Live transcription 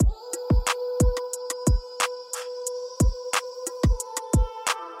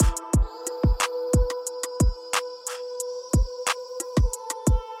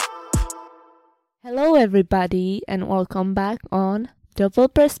Hello, everybody, and welcome back on Double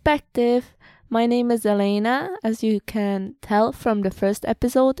Perspective. My name is Elena, as you can tell from the first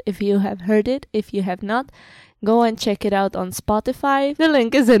episode. If you have heard it, if you have not, go and check it out on Spotify. The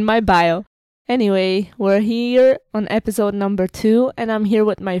link is in my bio. Anyway, we're here on episode number 2, and I'm here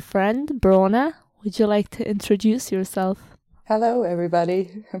with my friend, Brona. Would you like to introduce yourself? Hello,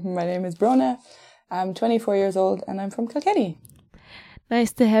 everybody. My name is Brona. I'm 24 years old, and I'm from Kilkenny.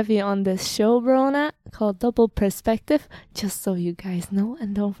 Nice to have you on this show, Brona, called Double Perspective, just so you guys know,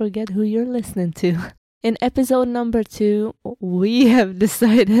 and don't forget who you're listening to. In episode number 2, we have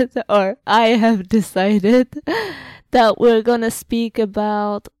decided, or I have decided, that we're gonna speak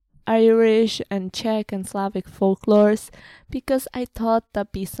about Irish and Czech and Slavic folklores, because I thought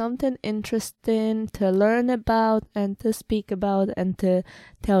that'd be something interesting to learn about and to speak about and to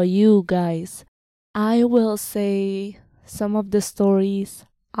tell you guys. I will say some of the stories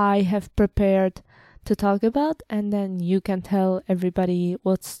I have prepared to talk about, and then you can tell everybody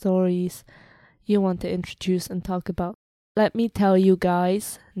what stories you want to introduce and talk about. Let me tell you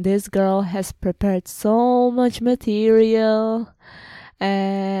guys, this girl has prepared so much material,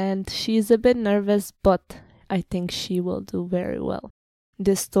 and she's a bit nervous, but I think she will do very well.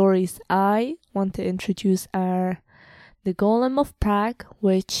 The stories I want to introduce are The Golem of Prague,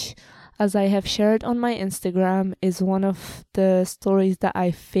 which, as I have shared on my Instagram, is one of the stories that I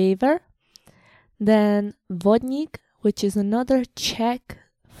favor. Then Vodnik, which is another Czech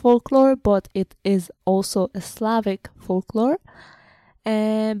folklore, but it is also a Slavic folklore.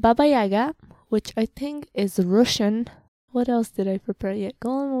 And Baba Yaga, which I think is Russian. What else did I prepare yet?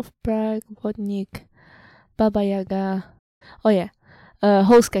 Golem of Prague, Vodnik, Baba Yaga. Oh yeah,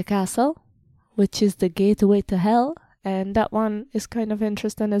 Holska Castle, which is the gateway to hell. And that one is kind of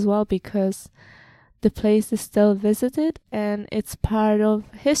interesting as well because the place is still visited and it's part of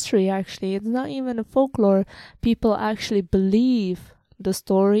history actually. It's not even a folklore. People actually believe the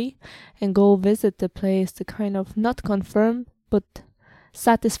story and go visit the place to kind of not confirm but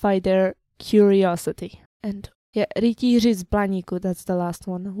satisfy their curiosity. And yeah, Rytíři z Blaníku, that's the last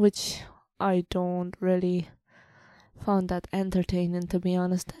one, which I don't really found that entertaining, to be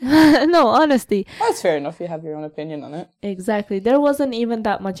honest. No, honestly. That's fair enough. You have your own opinion on it. Exactly. There wasn't even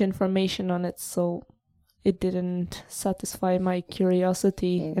that much information on it, so it didn't satisfy my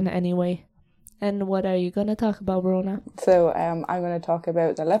curiosity in any way. And what are you going to talk about, Brona? So I'm going to talk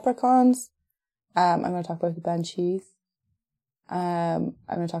about the leprechauns. I'm going to talk about the banshees. I'm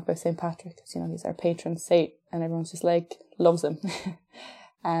going to talk about St. Patrick, because, he's our patron saint, and everyone's just loves him.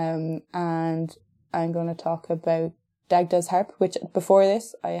 And I'm going to talk about Dagda's harp, which before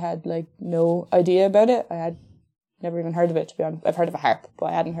this I had no idea about it. I had never even heard of it, to be honest. I've heard of a harp, but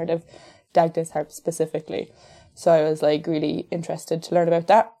I hadn't heard of Dagda's harp specifically. So I was really interested to learn about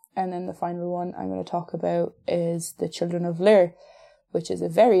that. And then the final one I'm going to talk about is The Children of Lir, which is a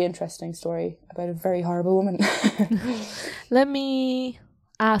very interesting story about a very horrible woman. Let me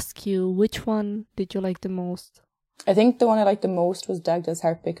ask you, which one did you like the most? I think the one I liked the most was Dagda's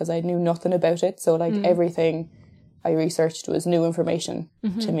harp because I knew nothing about it. So everything I researched was new information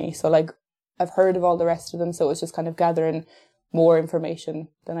to me. So I've heard of all the rest of them, so it was just kind of gathering more information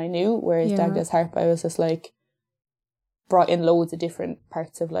than I knew. Whereas Dagda's harp, I was just brought in loads of different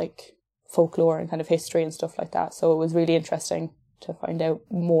parts of folklore and kind of history and stuff like that. So it was really interesting to find out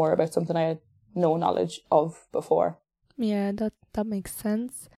more about something I had no knowledge of before. Yeah, that makes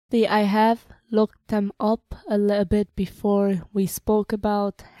sense. I have looked them up a little bit before we spoke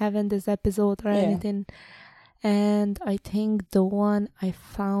about having this episode or anything. And I think the one I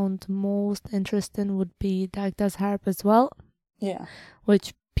found most interesting would be Dagda's harp as well. Yeah.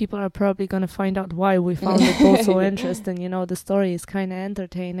 Which people are probably going to find out why we found it both so interesting. The story is kind of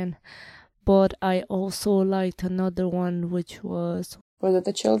entertaining. But I also liked another one, which was... Was it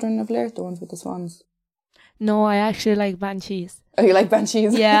The Children of Lir, the ones with the swans? No, I actually like banshees. Oh, you like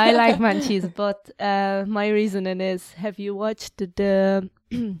banshees? Yeah, I like banshees. But my reasoning is, have you watched the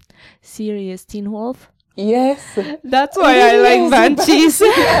series Teen Wolf? Yes. That's why I like banshees.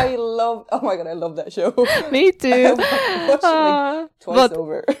 Oh my god, I love that show. Me too. I watched it twice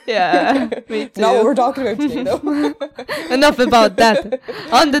over. Yeah, me too. Not what we're talking about today, though. Enough about that.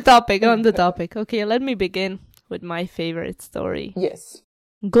 On the topic. Okay, let me begin with my favorite story. Yes.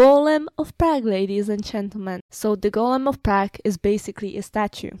 Golem of Prague, ladies and gentlemen. So the Golem of Prague is basically a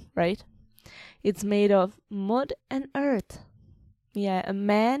statue, right? It's made of mud and earth. Yeah, a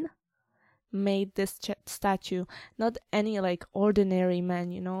man made this statue. Not any ordinary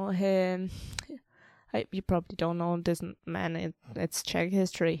man, you probably don't know this man, it's Czech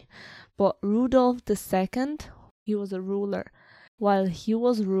history. But Rudolf II, he was a ruler. While he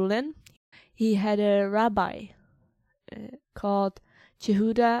was ruling, he had a rabbi called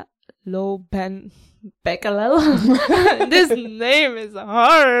Jehuda Lo Ben Bechalel. This name is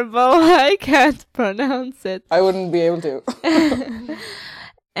horrible. I can't pronounce it. I wouldn't be able to.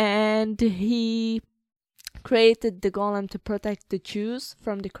 And he created the golem to protect the Jews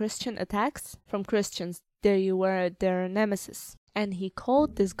from the Christian attacks from Christians. They were their nemesis. And he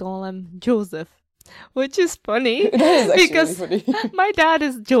called this golem Joseph, which is funny. That is actually because really funny. my dad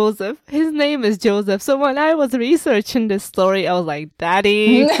is Joseph. His name is Joseph. So when I was researching this story, I was like,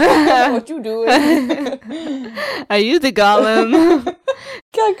 Daddy, What you doing? are you the golem?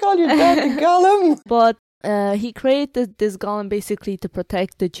 Can't call your dad the golem. But he created this golem basically to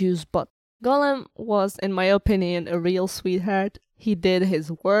protect the Jews. But Golem was, in my opinion, a real sweetheart. He did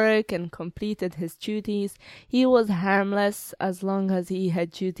his work and completed his duties. He was harmless as long as he had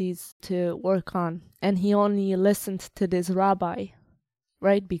duties to work on. And he only listened to this rabbi,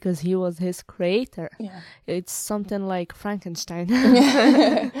 right? Because he was his creator. Yeah. It's something like Frankenstein.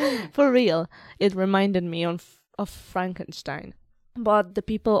 For real. It reminded me of Frankenstein. But the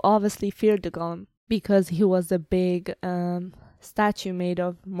people obviously feared the golem because he was a big statue made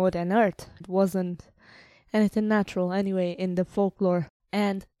of mud and earth. It wasn't anything natural anyway in the folklore.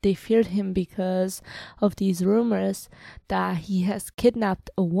 And they feared him because of these rumors that he has kidnapped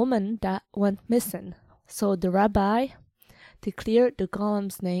a woman that went missing. So the rabbi, to clear the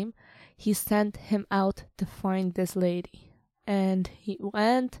golem's name, he sent him out to find this lady. And he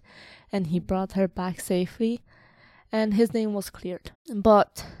went and he brought her back safely. And his name was cleared.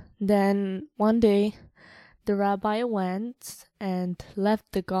 But then one day, the rabbi went and left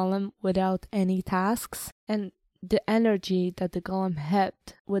the golem without any tasks. And the energy that the golem had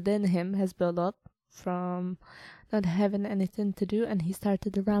within him has built up from not having anything to do, and he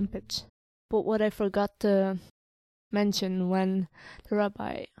started a rampage. But what I forgot to mention, when the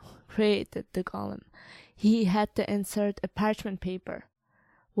rabbi created the golem, he had to insert a parchment paper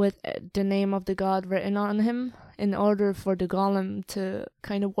with the name of the god written on him in order for the golem to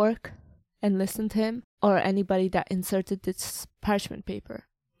kind of work and listen to him, or anybody that inserted this parchment paper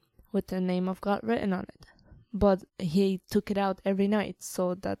with the name of God written on it. But he took it out every night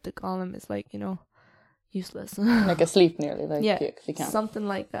so that the golem is like, useless. Like asleep nearly, like yeah, if you can. something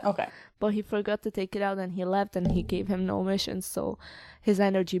like that. Okay. But he forgot to take it out and he left and he gave him no mission, so his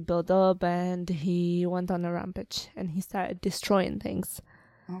energy built up and he went on a rampage and he started destroying things.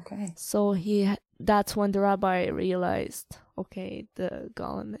 Okay. So that's when the rabbi realized, okay, the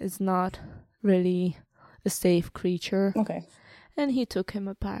golem is not really a safe creature. Okay. And he took him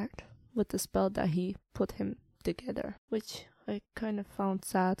apart with the spell that he put him together, which I kind of found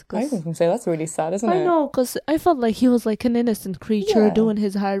sad. I was going to say, that's really sad, isn't it? I know, because I felt like he was like an innocent creature Yeah. doing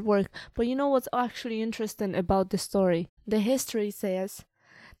his hard work. But you know what's actually interesting about the story? The history says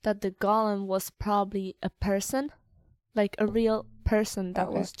that the golem was probably a person, like a real person that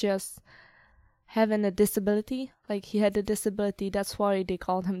Okay. was just having a disability. Like he had a disability, that's why they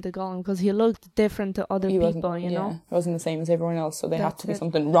called him the golem, because he looked different to other people, you know? He wasn't the same as everyone else, so there had That's to be it.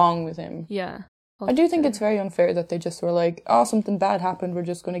 something wrong with him. Yeah. I do think it's very unfair that they just were like, oh, something bad happened, we're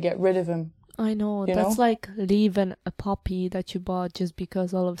just going to get rid of him. I know, You that's know? like leaving a puppy that you bought just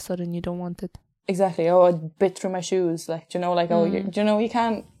because all of a sudden you don't want it. Exactly. Oh, I bit through my shoes. Like, do you know, like, you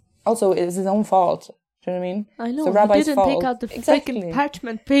can't. Also, it's his own fault. Do you know what I mean? I know, the he rabbi's didn't fault. take out the Exactly. freaking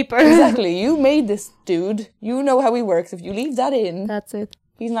parchment paper. Exactly. You made this dude. You know how he works. If you leave that in, That's it.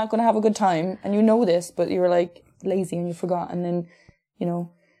 he's not going to have a good time. And you know this, but you were like lazy and you forgot. And then,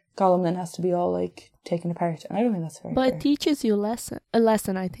 Gollum then has to be all like taken apart. And I don't think that's very But fair. it teaches you a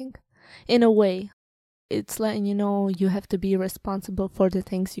lesson, I think. In a way. It's letting you know you have to be responsible for the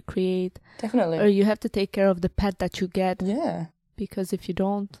things you create. Definitely. Or you have to take care of the pet that you get. Yeah, Because if you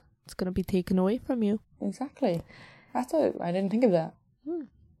don't, it's going to be taken away from you. exactly. That's it. I didn't think of that.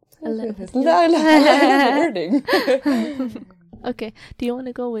 I love it. I love learning. Okay, do you want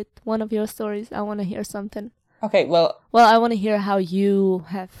to go with one of your stories? I want to hear something. Okay, well, Well, I want to hear how you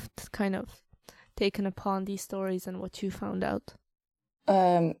have kind of taken upon these stories and what you found out.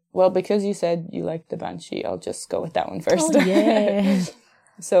 because you said you liked the Banshee, I'll just go with that one first. Oh, yeah.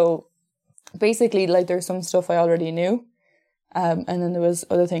 So, basically, like, there's some stuff I already knew, and then there was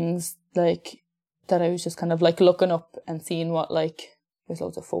other things, like, that I was just kind of, like, looking up and seeing what, like, there's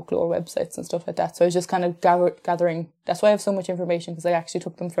loads of folklore websites and stuff like that, so I was just kind of gathering. That's why I have so much information, because I actually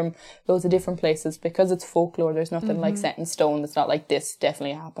took them from loads of different places. Because it's folklore, there's nothing, like, set in stone. It's not like this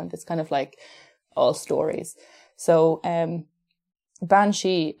definitely happened. It's kind of, like, all stories. So,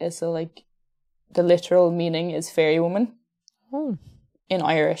 Banshee is, so, like, the literal meaning is fairy woman. Oh. In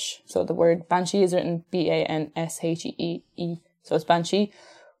Irish. So the word Banshee is written Banshee, so it's Banshee.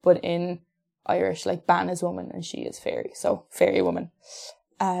 But in Irish, like ban is woman and she is fairy. So fairy woman.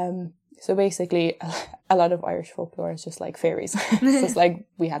 So basically a lot of Irish folklore is just like fairies. It's just like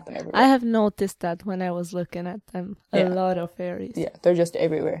we had them everywhere. I have noticed that when I was looking at them. A lot of fairies. Yeah, they're just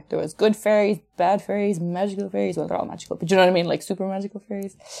everywhere. There was good fairies, bad fairies, magical fairies. Well, they're all magical, but you know what I mean? Like super magical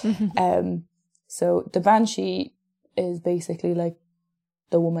fairies. So the banshee is basically like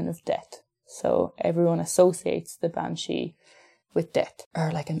the woman of death. So everyone associates the banshee with death,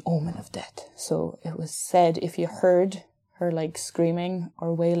 or like an omen of death. So it was said if you heard her like screaming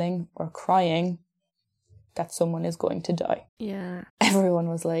or wailing or crying, that someone is going to die. Yeah. Everyone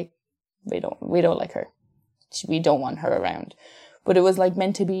was like, we don't like her. We don't want her around. But it was like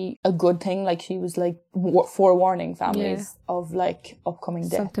meant to be a good thing. Like she was like forewarning families of like upcoming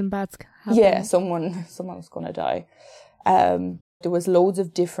death. Something bad's happening. Yeah, someone's gonna die. There was loads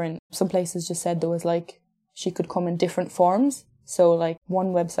of different. Some places just said there was like she could come in different forms. So like one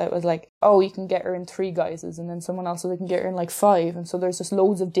website was like, oh, you can get her in 3 guises, and then someone else was like, you can get her in like 5, and so there's just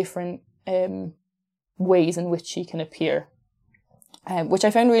loads of different ways in which she can appear, which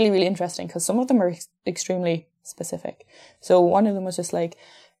I found really, really interesting because some of them are extremely specific. So one of them was just like,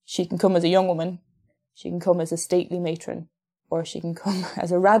 she can come as a young woman, she can come as a stately matron, or she can come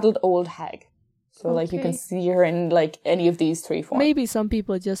as a raddled old hag. So like you can see her in like any of these 3 forms. Maybe some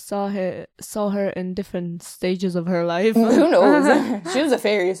people just saw her in different stages of her life. Who knows? She was a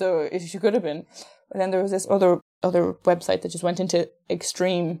fairy, so she could have been. But then there was this other website that just went into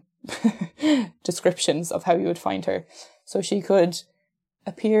extreme descriptions of how you would find her. So she could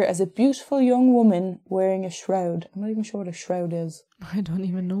appear as a beautiful young woman wearing a shroud. I'm not even sure what a shroud is. I don't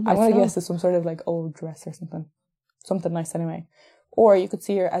even know myself. I'm going to guess it's some sort of like old dress or something. Something nice anyway. Or you could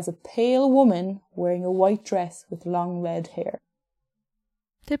see her as a pale woman wearing a white dress with long red hair.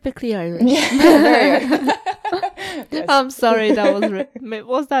 Typically Irish. Yeah, very Irish. Yes. I'm sorry, that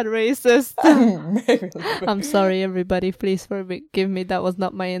was that racist? I'm sorry, everybody. Please forgive me. That was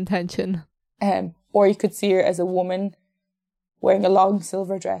not my intention. Or you could see her as a woman wearing a long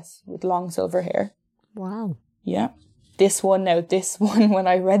silver dress with long silver hair. Wow. Yeah. This one, when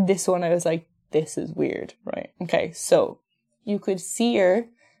I read this one, I was like, this is weird, right? Okay, so you could see her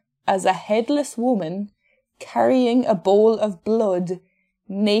as a headless woman carrying a bowl of blood,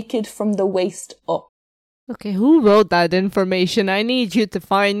 naked from the waist up. Okay, who wrote that information? I need you to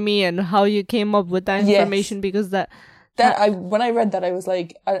find me and how you came up with that information, because when I read that, I was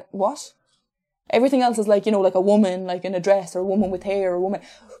like, what? Everything else is like, you know, like a woman, like in a dress, or a woman with hair, or a woman.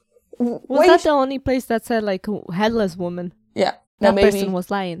 Was that the only place that said like headless woman? Yeah. That person was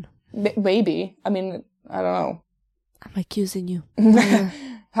lying. Maybe. I mean, I don't know. I'm accusing you.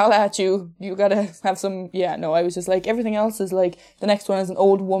 Holla at you. You gotta have some... Yeah, no, I was just like, everything else is like... The next one is an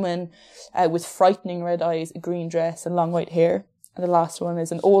old woman with frightening red eyes, a green dress, and long white hair. And the last one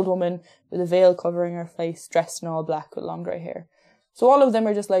is an old woman with a veil covering her face, dressed in all black with long grey hair. So all of them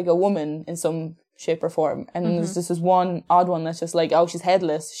are just like a woman in some shape or form. And there's just this one odd one that's just like, oh, she's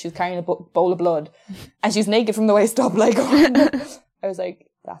headless, she's carrying a bowl of blood, and she's naked from the waist up. Like, I was like,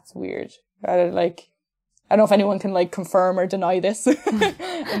 that's weird. I don't know if anyone can like confirm or deny this.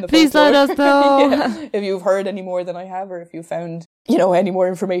 Please let us know. Yeah, if you've heard any more than I have, or if you found, you know, any more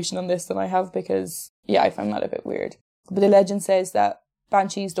information on this than I have, because I found that a bit weird. But the legend says that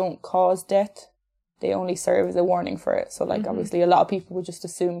banshees don't cause death. They only serve as a warning for it. So like obviously a lot of people would just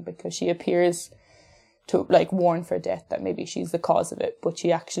assume because she appears to like warn for death that maybe she's the cause of it, but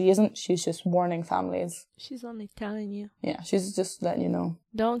she actually isn't. She's just warning families. She's only telling you. Yeah, she's just letting you know.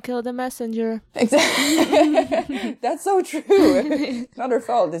 Don't kill the messenger. Exactly. That's so true. Not her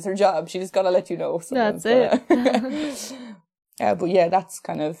fault. It's her job. She just gotta let you know. That's it. But yeah, that's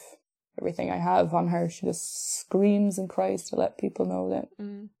kind of everything I have on her. She just screams and cries to let people know that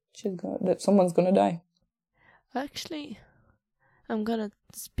that someone's gonna die. Actually, I'm gonna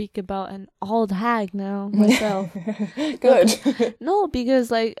speak about an old hag now myself. Good. No,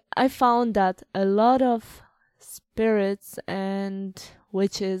 because like I found that a lot of spirits and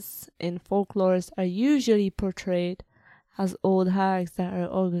witches in folklores are usually portrayed as old hags that are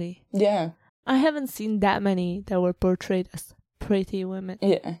ugly. Yeah. I haven't seen that many that were portrayed as pretty women.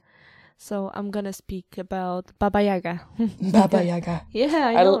 Yeah. So I'm gonna speak about Baba Yaga. Baba Yaga. Yeah,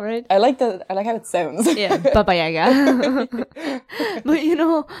 I know, right? I like that. I like how it sounds. Yeah, Baba Yaga. But you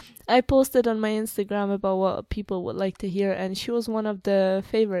know, I posted on my Instagram about what people would like to hear, and she was one of the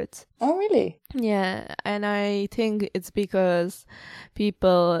favorites. Oh, really? Yeah, and I think it's because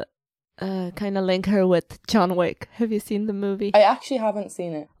people kind of link her with John Wick. Have you seen the movie? I actually haven't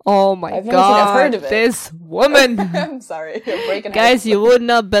seen it. Oh my I've god, heard of it. this woman. I'm sorry, I'm breaking Guys, you would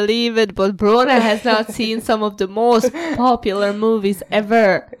not believe it, but Brona has not seen some of the most popular movies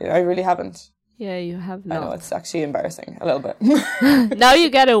ever. I really haven't. Yeah, you have I know, not. it's actually embarrassing a little bit. Now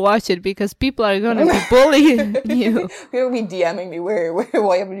you gotta watch it because people are gonna be bullying you. People be DMing me,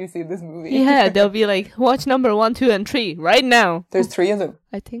 why haven't you seen this movie? Yeah, they'll be like, watch number 1, 2, and 3 right now. There's 3 of them.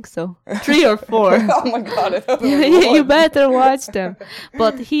 I think so. 3 or 4. Oh my god, I thought there was You one. better watch them.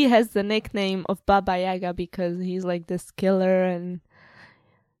 But he has the nickname of Baba Yaga because he's like this killer and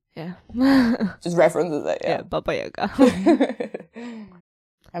yeah. Just references it, Yeah, yeah. Baba Yaga.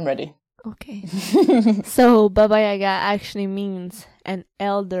 I'm ready. Okay. So Baba Yaga actually means an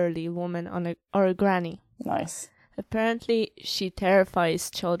elderly woman or a granny. Nice. Apparently, she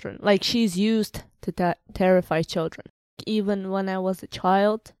terrifies children. Like, she's used to terrify children. Even when I was a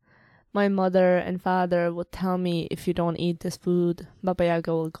child, my mother and father would tell me, if you don't eat this food, Baba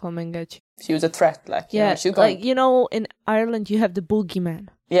Yaga will come and get you. She was a threat, like, Yeah, she'll go. like, in Ireland, you have the boogeyman.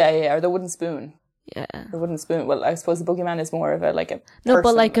 Yeah, or the wooden spoon. Yeah. The wooden spoon. Well, I suppose the boogeyman is more of a person. No,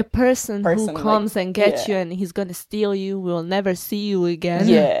 but like a person who like, comes and gets yeah. you and he's gonna steal you, will never see you again.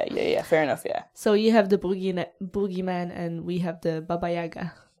 Yeah, fair enough, yeah. So you have the boogeyman and we have the Baba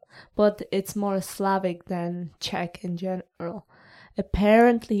Yaga. But it's more Slavic than Czech in general.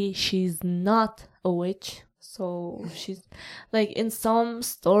 Apparently, she's not a witch. So she's, like, in some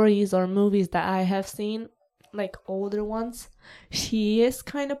stories or movies that I have seen, like older ones, she is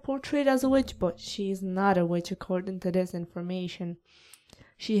kind of portrayed as a witch, but she's not a witch according to this information.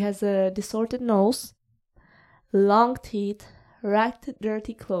 She has a distorted nose, long teeth, ragged,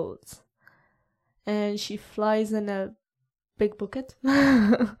 dirty clothes, and she flies in a big bucket.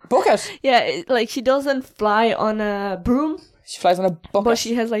 Bucket? Yeah, like she doesn't fly on a broom, She flies on a bucket. but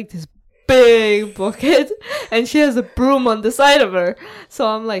she has like this big bucket and she has a broom on the side of her. So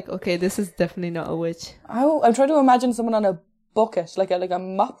I'm like, okay, this is definitely not a witch. I'm trying to imagine someone on a bucket, like a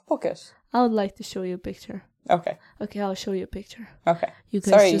mop bucket. I would like to show you a picture. Okay. Okay, I'll show you a picture. Okay. You guys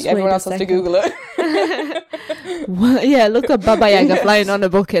Sorry, just everyone wait a else has to second. Google it. Well, yeah, look up Baba Yaga flying on a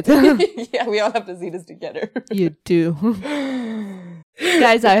bucket. Yeah, we all have to see this together. You do.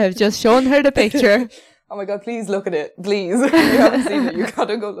 Guys, I have just shown her the picture. Oh my god, please look at it. Please. If you haven't seen it, you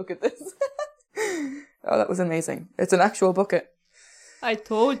gotta go look at this. Oh, that was amazing. It's an actual bucket. I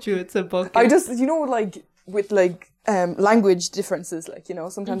told you it's a bucket. I just, like, with, like, language differences, like,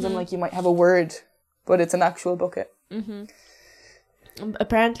 sometimes I'm like, you might have a word, but it's an actual bucket.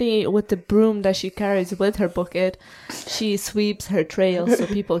 Apparently, with the broom that she carries with her bucket, she sweeps her trail so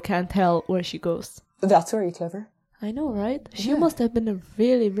people can't tell where she goes. That's very clever. I know, right? She Yeah. must have been a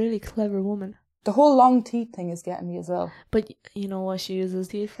really, really clever woman. The whole long teeth thing is getting me as well. But you know what she uses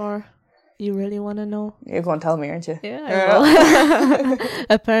teeth for? You really want to know? You're going to tell me, aren't you? Yeah, I will.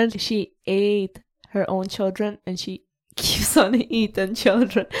 Apparently, she ate her own children and she keeps on eating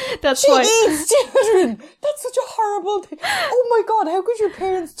children. That's She why. eats children! That's such a horrible thing. Oh my god, how could your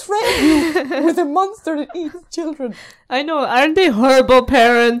parents threaten you with a monster that eats children? I know, aren't they horrible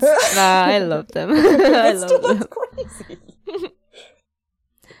parents? Nah, I love them. I love them. That's crazy.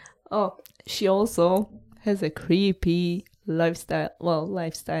 Oh, she also has a creepy lifestyle. Well,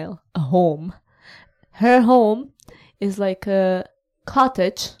 lifestyle. A home. Her home is like a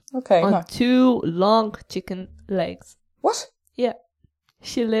cottage Okay, on no. 2 long chicken legs. What? Yeah.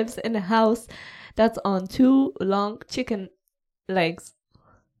 She lives in a house that's on 2 long chicken legs.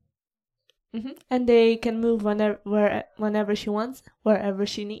 And they can move whenever she wants, wherever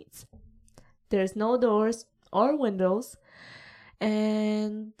she needs. There's no doors or windows.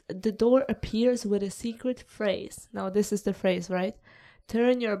 And the door appears with a secret phrase. Now, this is the phrase, right?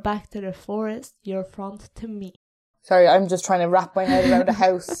 Turn your back to the forest, your front to me. Sorry, I'm just trying to wrap my head around a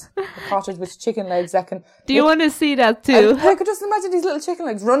house, a cottage with chicken legs that can... Do you want to see that too? I could just imagine these little chicken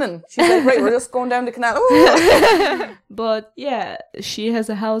legs running. She's like, right, we're just going down the canal. Ooh. But yeah, she has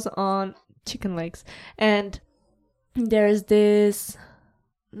a house on chicken legs. And there's this,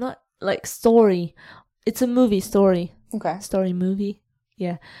 not like story. It's a movie story. Okay. Story movie.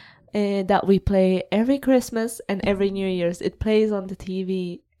 Yeah. That we play every Christmas and every New Year's. It plays on the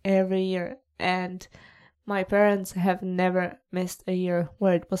TV every year. And my parents have never missed a year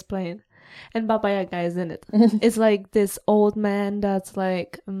where it was playing. And Baba Yaga is in it. It's like this old man that's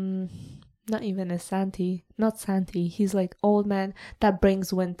like, not even a Santi. Not Santi. He's like old man that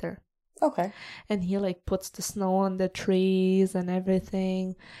brings winter. Okay. And he like puts the snow on the trees and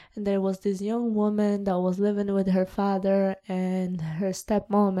everything. And there was this young woman that was living with her father and her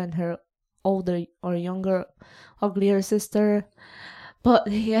stepmom and her older or younger, uglier sister.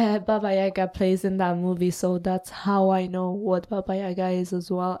 But yeah, Baba Yaga plays in that movie, so that's how I know what Baba Yaga is as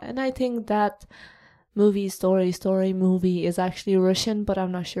well. And I think that story movie is actually Russian, but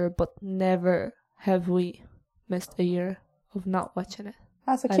I'm not sure. But never have we missed a year of not watching it.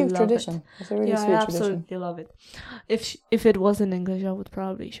 That's a I cute love tradition. it. It's a really Yeah, sweet I tradition. absolutely love it. If it was in English, I would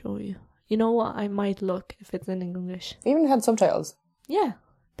probably show you. You know what? I might look if it's in English. Even had subtitles. Yeah,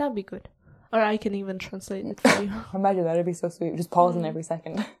 that'd be good. Or I can even translate it for you. Imagine that, it'd be so sweet. Just pausing every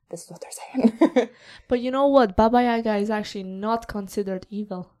second. This is what they're saying. But you know what? Baba Yaga is actually not considered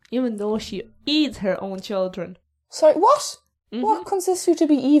evil, even though she eats her own children. Sorry, what? What consists you to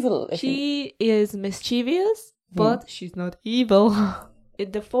be evil? She is mischievous, but she's not evil.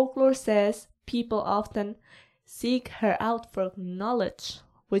 The folklore says people often seek her out for knowledge,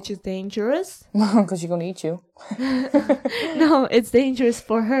 which is dangerous. Because she's going to eat you. No, it's dangerous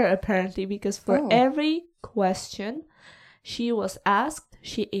for her, apparently, because for every question she was asked,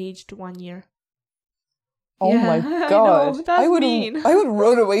 she aged 1 year. Oh Yeah, my I god. know, that's mean. I would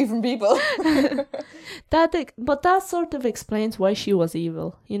run away from people. But that sort of explains why she was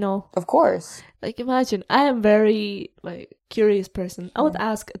evil, you know? Of course. Like, imagine, I am very, curious person. I would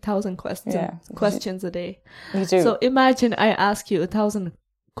ask 1,000 questions a day. Me too. So imagine I ask you 1,000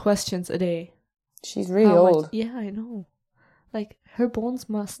 questions a day. She's really old. Yeah, I know. Like, her bones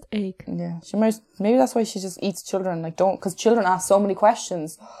must ache. Yeah, she might. Maybe that's why she just eats children. Because children ask so many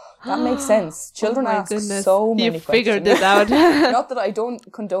questions. That makes sense. Children ask so many questions. You figured it out. Not that I don't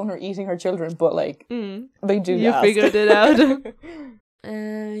condone her eating her children, but they do. You ask. figured it out.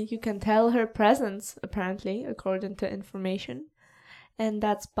 You can tell her presence, apparently, according to information, and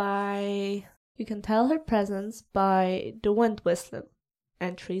that's by you can tell her presence by the wind whistling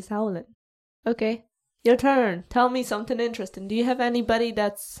and trees howling. Okay. Your turn. Tell me something interesting. Do you have anybody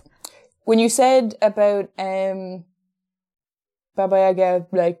that's... When you said about Baba Yaga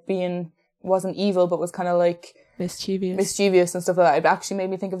wasn't evil but was kind of mischievous and stuff like that, it actually made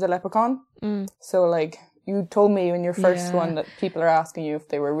me think of the leprechaun. So you told me in your first one that people are asking you if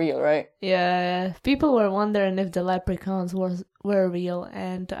they were real, right? Yeah. People were wondering if the leprechauns were real,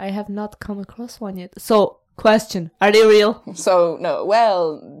 and I have not come across one yet. So... Question, are they real? So, no.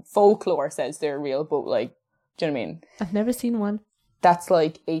 Well, folklore says they're real, but do you know what I mean? I've never seen one. That's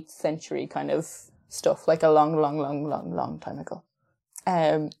 8th century kind of stuff, a long, long, long, long, long time ago.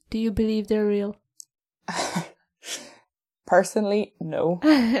 Do you believe they're real? Personally, no.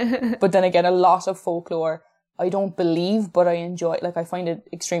 But then again, a lot of folklore I don't believe, but I enjoy. I find it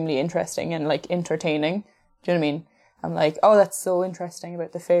extremely interesting and entertaining. Do you know what I mean? I'm like, oh, that's so interesting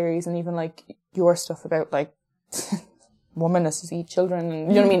about the fairies, and even your stuff about women that just eat children, and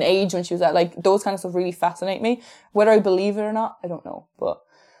you know what I mean, age when she was at, those kind of stuff really fascinate me. Whether I believe it or not, I don't know, but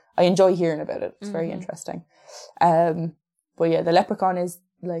I enjoy hearing about it. It's very interesting. But yeah, the leprechaun is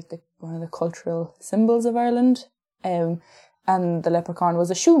one of the cultural symbols of Ireland, and the leprechaun was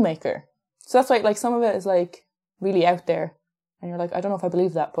a shoemaker. So that's why some of it is really out there, and you're I don't know if I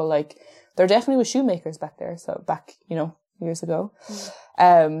believe that, but there definitely was shoemakers back there. So back, years ago.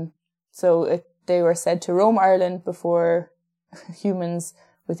 So they were said to roam Ireland before humans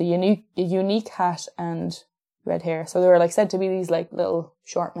with a unique hat and red hair. So they were said to be these little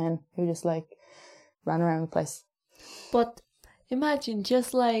short men who just ran around the place. But imagine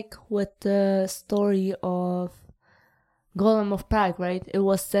just with the story of Golem of Prague, right? It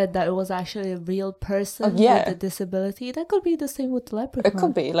was said that it was actually a real person with a disability. That could be the same with the leprechaun. It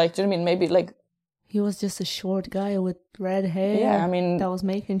could be. Do you know what I mean? Maybe he was just a short guy with red hair. Yeah, I mean, that was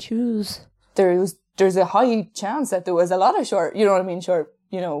making shoes. There's a high chance that there was a lot of short,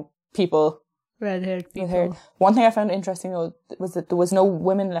 people. Red-haired people. One thing I found interesting though was that there was no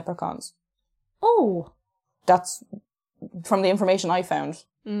women leprechauns. Oh. That's from the information I found.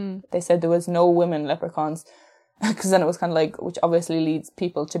 They said there was no women leprechauns. Because then it was kind of which obviously leads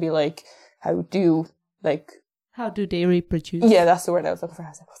people to be how do they reproduce? Yeah, that's the word I was looking for. I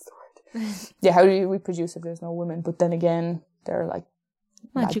was what's the word? Yeah, how do you reproduce if there's no women? But then again, they're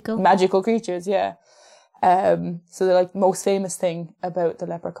magical creatures, yeah. So the most famous thing about the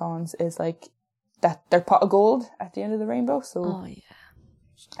leprechauns is that they're pot of gold at the end of the rainbow. So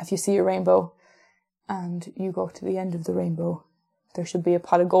if you see a rainbow and you go to the end of the rainbow, there should be a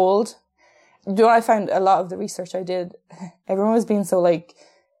pot of gold. Do you know what I found? A lot of the research I did, everyone was being so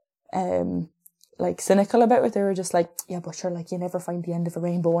cynical about it. They were just yeah, but sure, you never find the end of a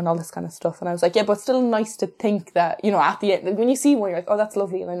rainbow and all this kind of stuff. And I was yeah, but still nice to think that, at the end, when you see one, you're oh, that's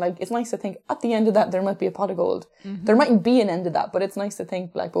lovely. And I'm it's nice to think at the end of that, there might be a pot of gold. There mightn't be an end of that, but it's nice to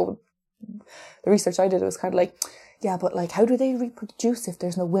think but the research I did was kind of yeah, but how do they reproduce if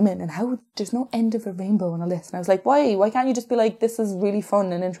there's no women, and how there's no end of a rainbow and all this? And I was why can't you just be this is really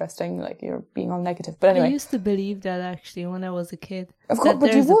fun and interesting? You're being all negative. But anyway, I used to believe that actually when I was a kid. Of course,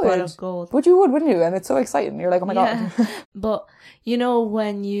 but you would. Of gold. But you would, wouldn't you? And it's so exciting. You're oh my god. But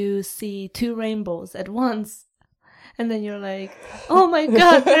when you see two rainbows at once, And then you're like, oh my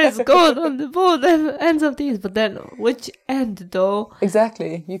god, there's gold on the both ends of these. But then, which end though?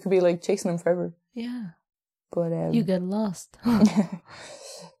 Exactly. You could be like chasing them forever. Yeah. But you get lost.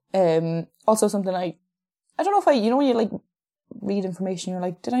 Also something I don't know if when you like read information, you're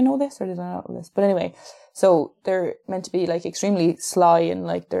like, did I know this or did I not know this? But anyway, so they're meant to be like extremely sly and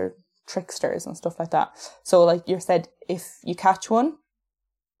like they're tricksters and stuff like that. So like you said, if you catch one,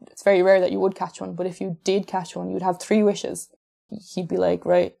 it's very rare that you would catch one, but if you did catch one, you'd have 3 wishes. He'd be like,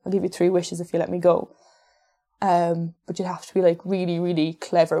 right, I'll give you 3 wishes if you let me go. But you'd have to be like really, really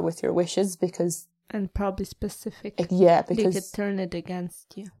clever with your wishes and probably specific. Yeah, because they could turn it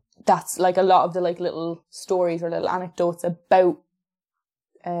against you. That's like a lot of the like little stories or little anecdotes about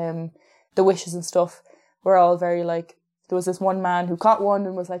the wishes and stuff were all very like, there was this one man who caught one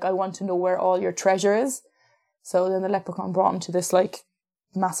and was like, I want to know where all your treasure is. So then the leprechaun brought him to this like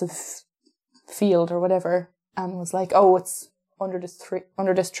massive field or whatever and was like, oh, it's under this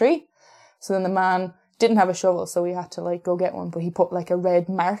tree. So then the man didn't have a shovel, so he had to like go get one, but he put like a red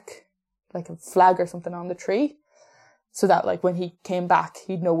mark, like a flag or something on the tree, so that like when he came back,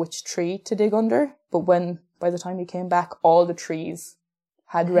 he'd know which tree to dig under. But by the time he came back, all the trees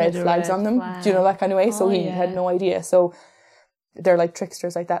had red flags on them. Do you know, that kind of way? So he had no idea. So they're like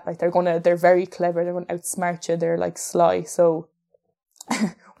tricksters like that. Like they're very clever. They're going to outsmart you. They're like sly. So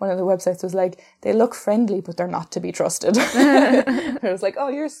one of the websites was like, they look friendly, but they're not to be trusted. I was like, oh,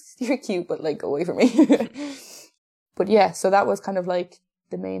 you're cute, but like, go away from me. But yeah, so that was kind of like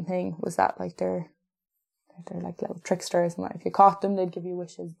the main thing, was that like they're like little tricksters, and like if you caught them, they'd give you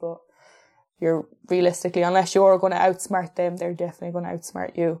wishes, but you're realistically, unless you're going to outsmart them, they're definitely going to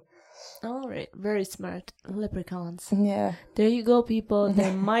outsmart you. All right, very smart leprechauns. Yeah. There you go, people.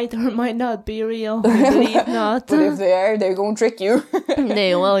 They might or might not be real. I believe not. But if they are, they're going to trick you.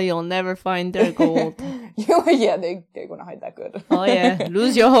 You'll never find their gold. Yeah, they're going to hide that good. Oh yeah,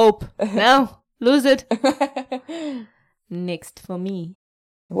 lose your hope. Now, lose it. Next for me.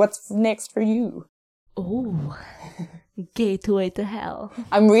 What's next for you? Oh, Gateway to Hell.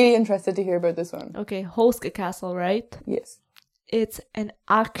 I'm really interested to hear about this one. Okay, Holska Castle, right? Yes. It's an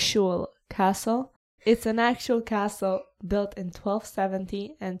actual castle. It's an actual castle built in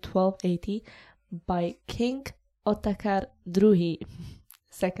 1270 and 1280 by King Otakar II.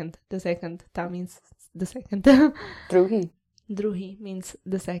 The second. That means the second. Druhi. Druhi means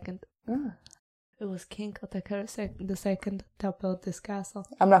the second. Ah. It was King Otakar II that built this castle.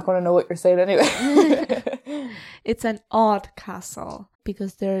 I'm not going to know what you're saying anyway. It's an odd castle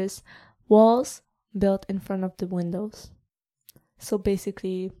because there's walls built in front of the windows. So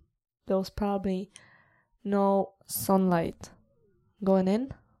basically, there was probably no sunlight going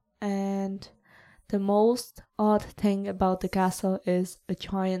in. And the most odd thing about the castle is a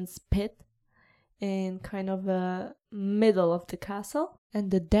giant's pit in kind of the middle of the castle. And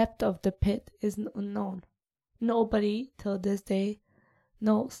the depth of the pit is unknown. Nobody till this day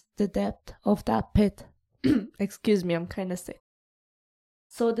knows the depth of that pit. Excuse me, I'm kind of sick.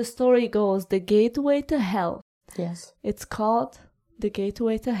 So the story goes, the gateway to hell. Yes. It's called the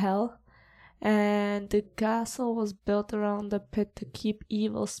Gateway to Hell, and the castle was built around the pit to keep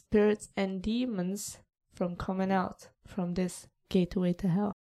evil spirits and demons from coming out from this gateway to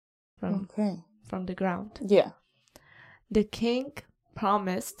hell, from the ground. Yeah. The king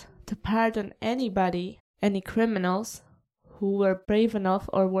promised to pardon any criminals who were brave enough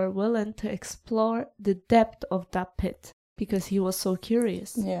or were willing to explore the depth of that pit, because he was so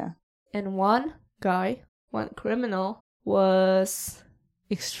curious. Yeah. And one criminal was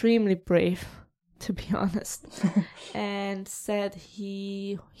extremely brave, to be honest, and said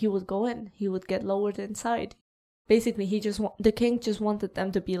he would go in. He would get lowered inside. Basically, the king just wanted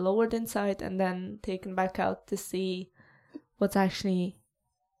them to be lowered inside and then taken back out to see what's actually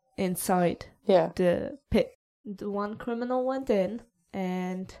inside the pit. The one criminal went in,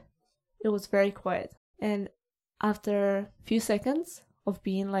 and it was very quiet. And after a few seconds of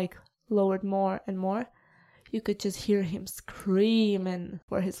being like lowered more and more, you could just hear him screaming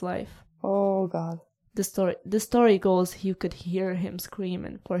for his life. Oh God. The story goes you could hear him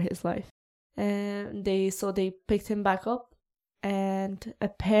screaming for his life. And they picked him back up, and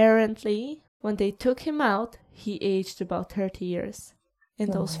apparently when they took him out, he aged about 30 years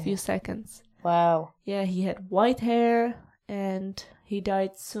in those few seconds. Wow. Yeah, he had white hair and he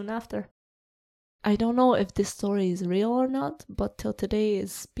died soon after. I don't know if this story is real or not, but till today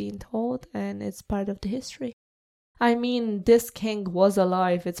it's being told and it's part of the history. I mean, this king was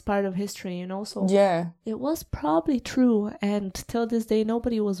alive. It's part of history, so yeah, it was probably true. And till this day,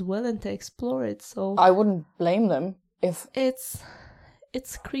 nobody was willing to explore it. So I wouldn't blame them if it's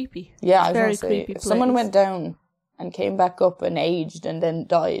creepy. Yeah, it's I was very gonna say, creepy. If someone went down and came back up and aged and then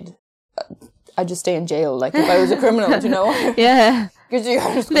died, I'd just stay in jail, like, if I was a criminal, do you know? Yeah.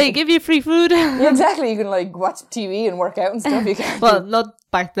 Because they give you free food. Yeah, exactly. You can, like, watch TV and work out and stuff. You can. Well, not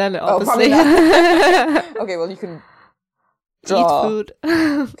back then, obviously. Not. Okay, well, you can draw. Eat food.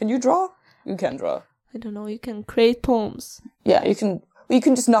 Can you draw? You can draw. I don't know. You can create poems. Yeah, you can. You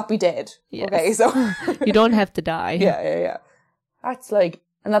can just not be dead. Yes. Okay, so you don't have to die. Yeah. That's like,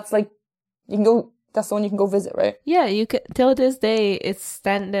 and that's like, you can go. That's the one you can go visit, right? Yeah, you can. Till this day, it's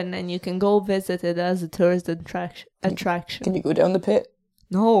standing, and you can go visit it as a tourist attraction. Can you go down the pit?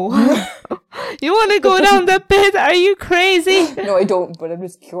 No. You want to go down the pit? Are you crazy? No, I don't. But I'm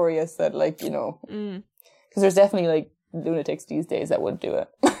just curious that, like, you know, because there's definitely like lunatics these days that would do it.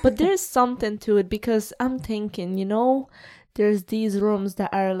 But there's something to it, because I'm thinking, you know, there's these rooms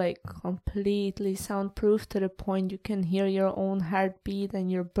that are like completely soundproof to the point you can hear your own heartbeat and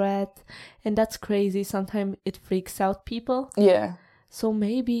your breath. And that's crazy. Sometimes it freaks out people. Yeah. So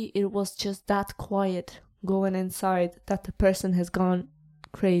maybe it was just that quiet going inside that the person has gone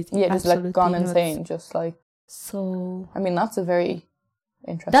crazy. Yeah, just like gone nuts. insane. Just like. So. I mean, that's a very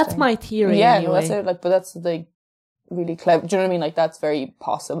interesting. That's my theory. Yeah, anyway. No, that's it. Like, but that's like really clever. Do you know what I mean? Like, that's very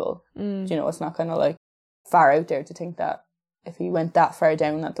possible. Mm. Do you know, it's not kind of like far out there to think that if he went that far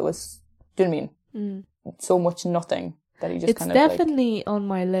down, that there was. Do you know what I mean? So much nothing that he just. It's kind of definitely like, on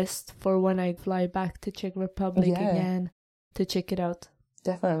my list for when I fly back to Czech Republic again to check it out.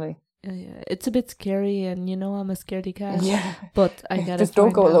 Definitely. Yeah, it's a bit scary, and you know I'm a scaredy cat. Yeah, but I gotta just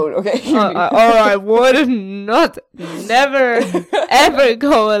don't go alone, okay? I would not, never, ever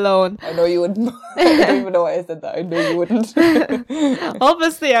go alone. I know you wouldn't. I don't even know why I said that. I know you wouldn't.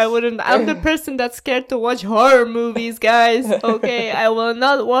 Obviously, I wouldn't. I'm the person that's scared to watch horror movies, guys. Okay, I will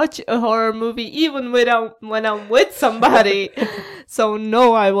not watch a horror movie even when I'm with somebody. So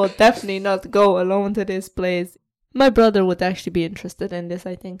no, I will definitely not go alone to this place. My brother would actually be interested in this,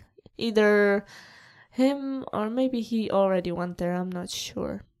 I think. Either him or maybe he already went there. I'm not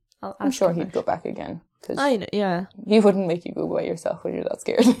sure. I'm sure he'd go back again. I know, yeah. He wouldn't make you go by yourself when you're that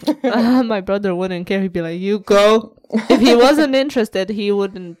scared. My brother wouldn't care. He'd be like, you go. If he wasn't interested, he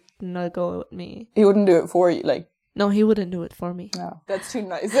wouldn't not go with me. He wouldn't do it for you, like. No, he wouldn't do it for me. No, that's too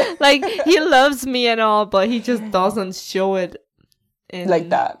nice. Like, he loves me and all, but he just doesn't show it in like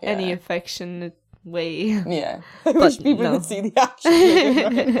that. Yeah. Any affectionate way. Yeah. I wish people could see the action.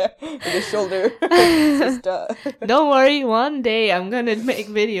 With the shoulder. Just, Don't worry, one day I'm gonna make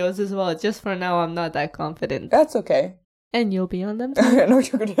videos as well. Just for now, I'm not that confident. That's okay. And you'll be on them too. I know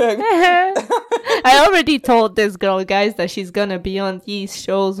you're gonna do. I already told this girl, guys, that she's gonna be on these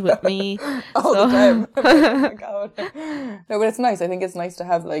shows with me. All the time. Oh my God. No, but it's nice. I think it's nice to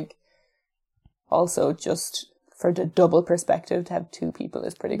have, like, also just for the double perspective, to have two people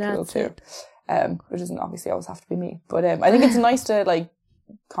is pretty cool too. Which doesn't obviously always have to be me, but I think it's nice to like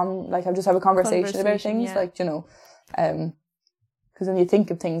just have a conversation about things, like, you know, because then you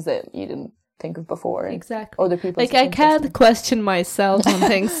think of things that you didn't think of before. And exactly. Other people. Like, I can't question myself on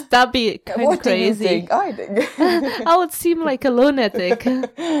things. That'd be kind of crazy. Do you think? I think I would seem like a lunatic.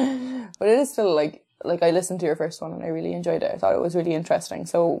 But it is still like I listened to your first one and I really enjoyed it. I thought it was really interesting.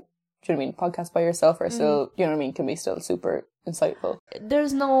 So, do you know what I mean? Podcasts by yourself are still, you know what I mean, can be still super insightful.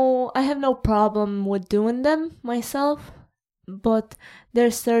 I have no problem with doing them myself, but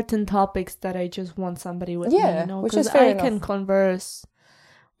there's certain topics that I just want somebody with me, you know, which is fair enough. I can converse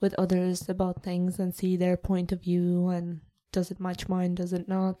with others about things and see their point of view, and does it match mine, does it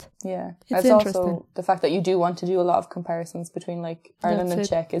not? Yeah. It's interesting. Also the fact that you do want to do a lot of comparisons between like Ireland and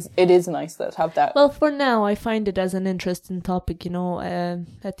Czech it is nice that have that. Well, for now I find it as an interesting topic, you know.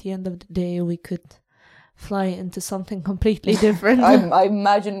 At the end of the day we could fly into something completely different. I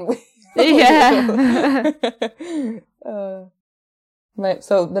imagine we yeah. Right,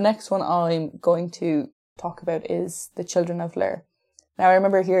 so the next one I'm going to talk about is The Children of Lir. Now I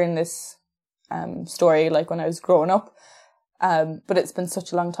remember hearing this story like when I was growing up. But it's been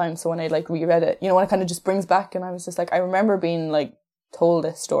such a long time, so when I like reread it, you know, when it kind of just brings back, and I was just like, I remember being like told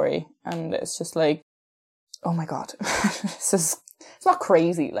this story, and it's just like, oh my God, it's not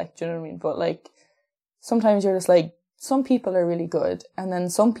crazy, like, do you know what I mean? But like, sometimes you're just like, some people are really good, and then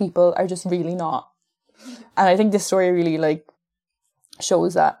some people are just really not. And I think this story really like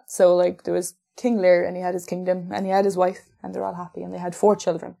shows that. So like, there was King Lear, and he had his kingdom, and he had his wife, and they're all happy, and they had 4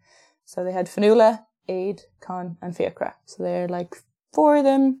 children. So they had Fionnuala, Aid, Con, and Fiachra. So they're like 4 of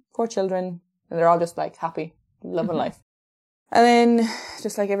them, 4 children, and they're all just like happy, loving life. And then,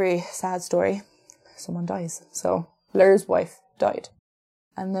 just like every sad story, someone dies. So Lear's wife died.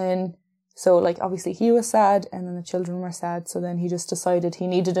 And then So, like, obviously he was sad and then the children were sad. So then he just decided he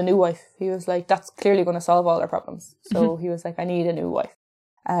needed a new wife. He was like, that's clearly going to solve all our problems. So he was like, I need a new wife.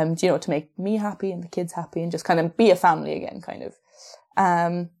 To make me happy and the kids happy and just kind of be a family again, kind of.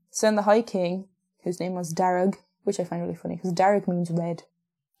 So then the High King, whose name was Darug, which I find really funny because Darug means red.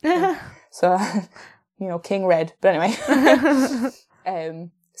 So, King Red. But anyway,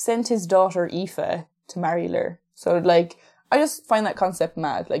 sent his daughter Aoife to marry Lir. So, like, I just find that concept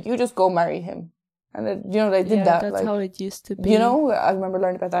mad. Like, you just go marry him. And, they did that. That's like, how it used to be. I remember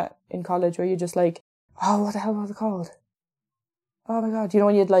learning about that in college where you just like, oh, what the hell was it called? Oh my God.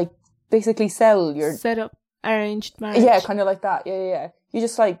 When you'd like basically sell your... Set up arranged marriage. Yeah, kind of like that. Yeah. You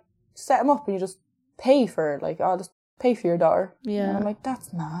just like set them up and you just pay for like, I'll just pay for your daughter. Yeah. And I'm like,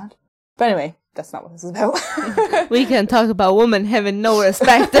 that's mad. But anyway, that's not what this is about. We can talk about women having no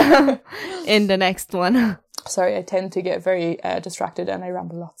respect in the next one. Sorry, I tend to get very distracted and I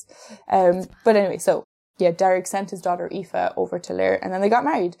ramble lots. But anyway, so yeah, Darug sent his daughter Aoife over to Lir and then they got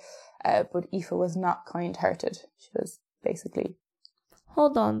married. But Aoife was not kind-hearted. She was basically...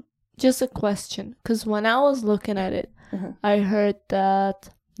 Hold on, just a question. Because when I was looking at it, I heard that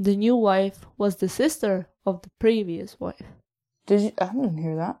the new wife was the sister of the previous wife. Did you? I didn't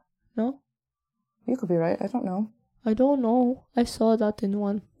hear that. No? You could be right. I don't know. I don't know. I saw that in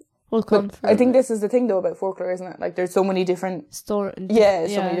one. We'll come I think this is the thing though about folklore, isn't it? Like there's so many different... many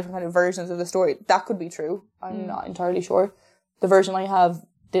different kind of versions of the story. That could be true. I'm not entirely sure. The version I have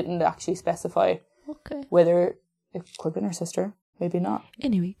didn't actually specify whether it could have been her sister. Maybe not.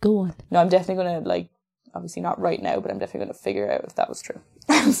 Anyway, go on. No, I'm definitely going to, like, obviously not right now, but I'm definitely going to figure out if that was true.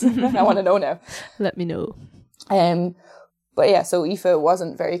 I want to know now. Let me know. But yeah, so Aoife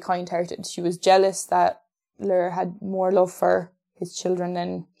wasn't very kind-hearted. She was jealous that Lir had more love for his children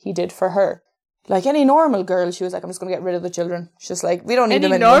than he did for her. Like any normal girl, she was like, I'm just going to get rid of the children. She's just like, we don't need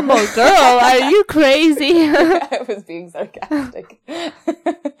them anymore. Any normal girl? Are you crazy? I was being sarcastic.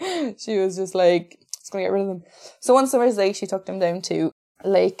 She was just like, just going to get rid of them. So one summer's lake, she took them down to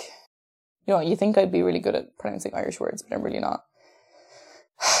Lake... You think I'd be really good at pronouncing Irish words, but I'm really not.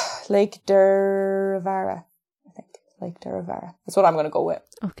 Lake Derravara, I think. Lake Derravara. That's what I'm going to go with.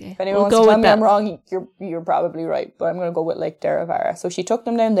 Okay. If anyone wants to tell me I'm wrong, you're probably right, but I'm going to go with Lake Derravara. So she took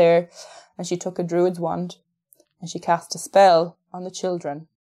them down there, and she took a druid's wand, and she cast a spell on the children.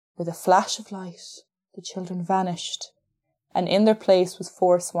 With a flash of light, the children vanished, and in their place was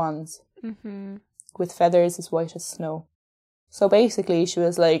 4 swans, with feathers as white as snow. So basically, she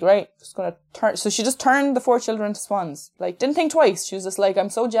was like, right, just going to turn... So she just turned the 4 children into swans. Like, didn't think twice. She was just like, I'm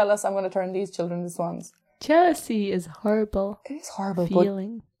so jealous, I'm going to turn these children into swans. Jealousy is horrible. It is horrible.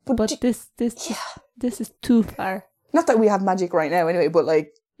 Feeling. But this is too far. Not that we have magic right now anyway, but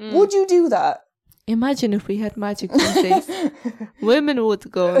like, would you do that? Imagine if we had magic these days. Women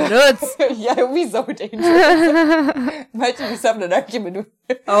would go nuts. Yeah, it would be so dangerous. Imagine just having an argument.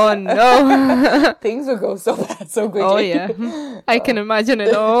 Oh no. Things would go so bad so quickly. Oh yeah. I can imagine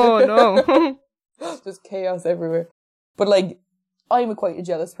it. Oh no. Just chaos everywhere. But like, I'm quite a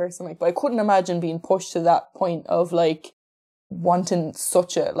jealous person, like, but I couldn't imagine being pushed to that point of like wanting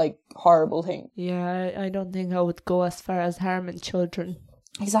such a like horrible thing. Yeah, I don't think I would go as far as harming children.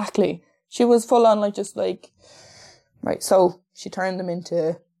 Exactly. She was full on like just like, right, so she turned them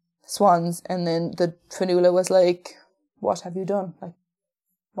into swans, and then the Fionnuala was like, what have you done? Like,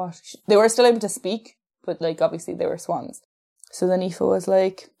 what? They were still able to speak, but like obviously they were swans. So then Aoife was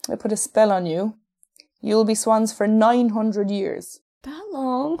like, I put a spell on you. You'll be swans for 900 years. That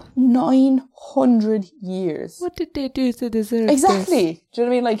long? 900 years. What did they do to deserve Exactly. this? Do you know what I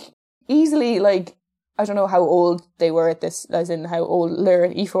mean? Like, easily, like, I don't know how old they were at this, as in how old Lir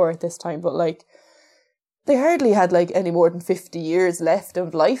and Aoife were at this time, but like, they hardly had like any more than 50 years left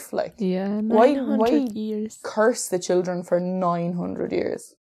of life. Like, yeah, 900 years. Curse the children for 900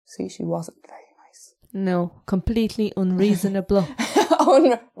 years? See, she wasn't very nice. No, completely unreasonable.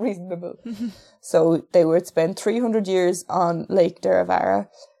 Unreasonable. So they would spend 300 years on Lake Derravara,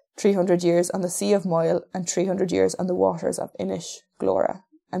 300 years on the Sea of Moyle, and 300 years on the waters of Inish Glora.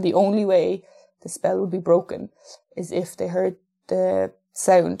 And the only way the spell would be broken is if they heard the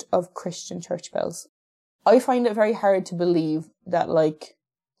sound of Christian church bells. I find it very hard to believe that, like,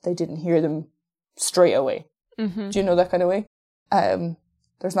 they didn't hear them straight away. Do you know that kind of way?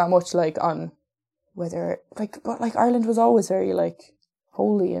 There's not much, like, on whether, like, but, like, Ireland was always very, like,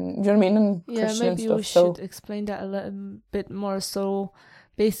 holy and, do you know what I mean? And Christian and stuff. Yeah, maybe we should explain that a little bit more. So,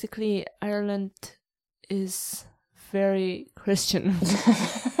 basically, Ireland is very Christian.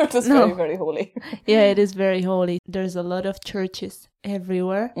 Just very, very holy. Yeah, it is very holy. There's a lot of churches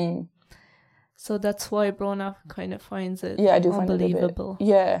everywhere. So that's why Brona kind of finds it Yeah, I do find it unbelievable.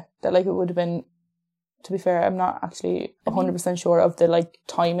 that like it would have been, to be fair, I'm not actually 100% sure of the like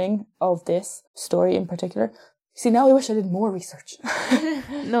timing of this story in particular. See, now I wish I did more research. No.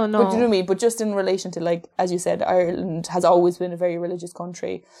 But you know what I mean? But just in relation to, like, as you said, Ireland has always been a very religious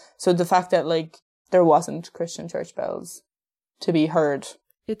country. So the fact that, like, there wasn't Christian church bells to be heard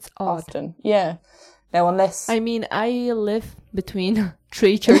It's odd. often. Yeah. Now, unless... I mean, I live between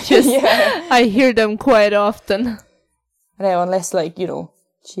 3 churches. Yeah. I hear them quite often. Now, unless, like, you know,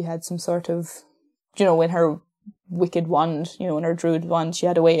 she had some sort of... You know, in her wicked wand, you know, in her druid wand, she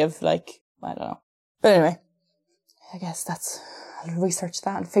had a way of, like... I don't know. But anyway... I guess I'll research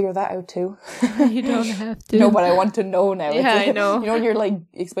that and figure that out too. You don't have to. No, but I want to know now. Yeah, I know. You know, when you're like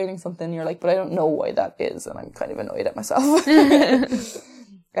explaining something, you're like, but I don't know why that is, and I'm kind of annoyed at myself.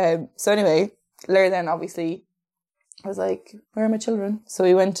 So anyway, Lair then obviously was like, where are my children? So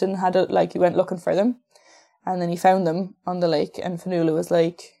he went and he went looking for them, and then he found them on the lake, and Fionnuala was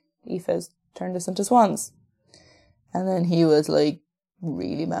like, Aoife's turned us into swans. And then he was like,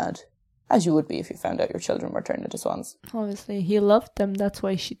 really mad. As you would be if you found out your children were turned into swans. Obviously, he loved them. That's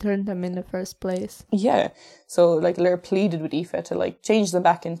why she turned them in the first place. Yeah. So, like, Lair pleaded with Aoife to, like, change them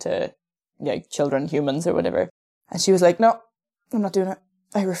back into, like, children, humans, or whatever. And she was like, no, I'm not doing it.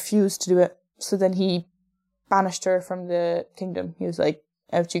 I refuse to do it. So then he banished her from the kingdom. He was like,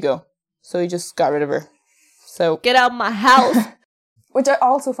 out you go. So he just got rid of her. So... Get out of my house! Which I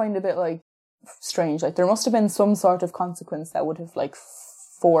also find a bit, like, strange. Like, there must have been some sort of consequence that would have, like,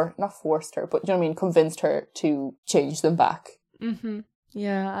 not forced her, but, you know what I mean, convinced her to change them back. Mm-hmm.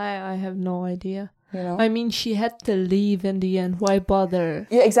 Yeah, I have no idea. You know? I mean, she had to leave in the end. Why bother?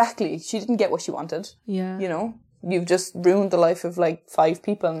 Yeah, exactly. She didn't get what she wanted. Yeah. You know? You've just ruined the life of, like, 5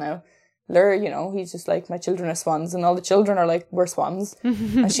 people now. Lair, you know, he's just like, my children are swans, and all the children are like, we're swans.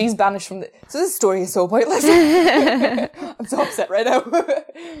 And she's banished from the... So this story is so pointless. I'm so upset right now.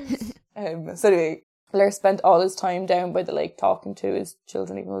 So anyway... Lair spent all his time down by the lake talking to his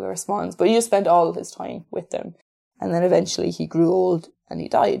children, even though they were swans. But he just spent all his time with them. And then eventually he grew old and he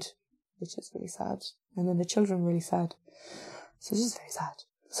died, which is really sad. And then the children were really sad. So it's just very sad.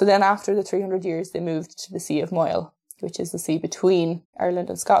 So then after the 300 years, they moved to the Sea of Moyle, which is the sea between Ireland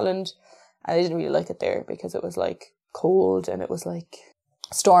and Scotland. And they didn't really like it there because it was like cold and it was like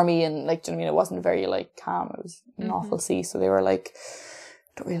stormy and like, do you know what I mean? It wasn't very like calm. It was an awful sea. So they were like,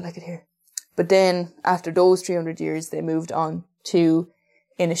 don't really like it here. But then, after those 300 years, they moved on to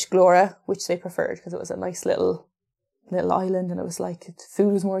Inishglora, which they preferred because it was a nice little island and it was like,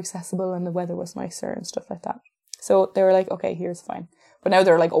 food was more accessible and the weather was nicer and stuff like that. So they were like, okay, here's fine. But now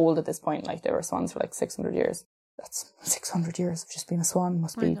they're like old at this point, like they were swans for like 600 years. That's 600 years of just being a swan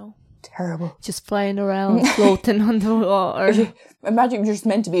must be terrible. Just flying around, floating on the water. Imagine you're just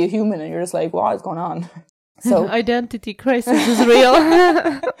meant to be a human and you're just like, what is going on? So identity crisis is real.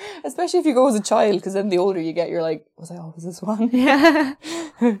 Especially if you go as a child, because then the older you get, you're like, was I always this one? Yeah.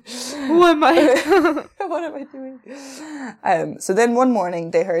 Who am I? What am I doing? So then one morning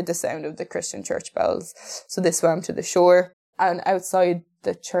they heard the sound of the Christian church bells. So they swam to the shore, and outside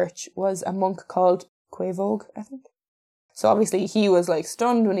the church was a monk called Quavog, I think. So obviously he was like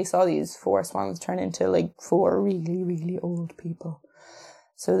stunned when he saw these 4 swans turn into like 4 really, really old people.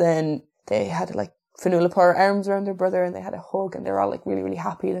 So then they had like Fionnuala put her arms around their brother and they had a hug and they were all like really, really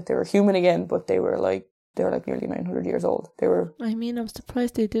happy that they were human again, but they were like nearly 900 years old. I mean, I'm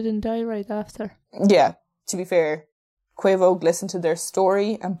surprised they didn't die right after. Yeah, to be fair, Quavog listened to their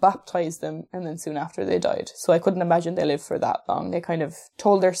story and baptised them, and then soon after they died. So I couldn't imagine they lived for that long. They kind of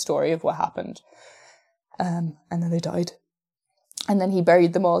told their story of what happened. And then they died. And then he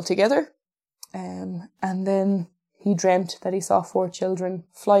buried them all together. And then he dreamt that he saw 4 children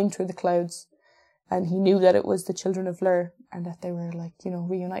flying through the clouds. And he knew that it was the children of Lair and that they were like, you know,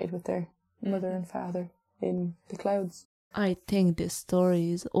 reunited with their mother and father in the clouds. I think this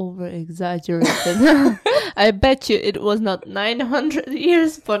story is over-exaggerated. I bet you it was not 900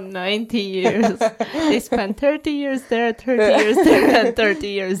 years, but 90 years. They spent 30 years there, 30 years there, and 30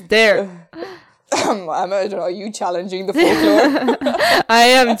 years there. I don't know, are you challenging the folklore? I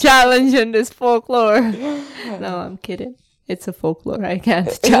am challenging this folklore. No, I'm kidding. It's a folklore. I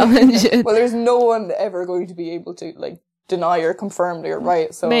can't challenge it. Well, there's no one ever going to be able to, like, deny or confirm they're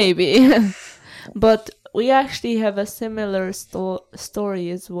right. So maybe. But we actually have a similar story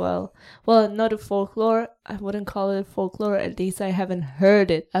as well. Well, not a folklore. I wouldn't call it folklore. At least I haven't heard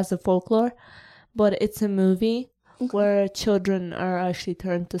it as a folklore. But it's a movie where children are actually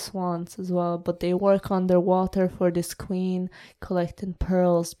turned to swans as well. But they work underwater for this queen, collecting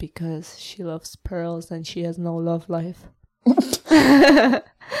pearls because she loves pearls and she has no love life.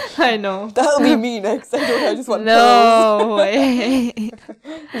 I know. That'll be me next. I just want No way.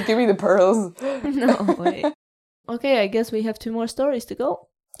 pearls. Give me the pearls. No way. Okay, I guess we have 2 more stories to go.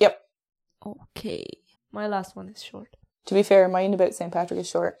 Yep. Okay. My last one is short. To be fair, mine about St. Patrick is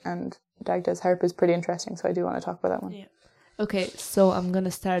short, and Dagda's harp is pretty interesting, so I do want to talk about that one. Yeah. Okay, so I'm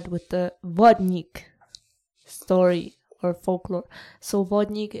gonna start with the Vodnik story or folklore. So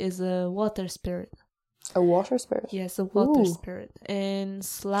Vodnik is a water spirit. A water spirit? Yes, a water Ooh. spirit. In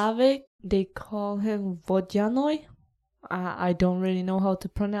Slavic, they call him Vodjanoi. I don't really know how to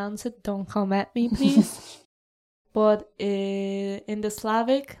pronounce it. Don't come at me, please. But in the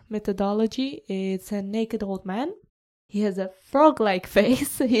Slavic methodology, it's a naked old man. He has a frog-like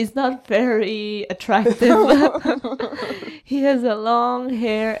face. He's not very attractive. He has a long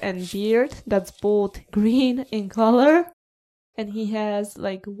hair and beard that's both green in color. And he has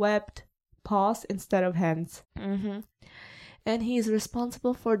like webbed paws instead of hands. And he's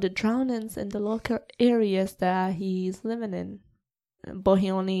responsible for the drownings in the local areas that he's living in. But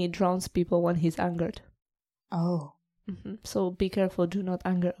he only drowns people when he's angered. Oh. So be careful, do not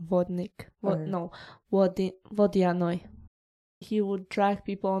anger Vodnik. Vodjanoi. He would drag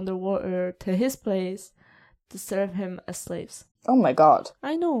people underwater to his place to serve him as slaves. Oh my god.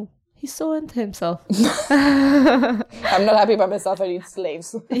 I know. He's so into himself. I'm not happy about myself. I need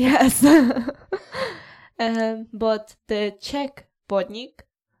slaves. Yes. But the Czech Vodnik,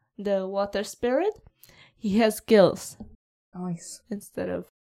 the water spirit, he has gills. Nice. Instead of...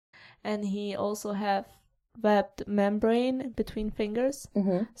 And he also have webbed membrane between fingers.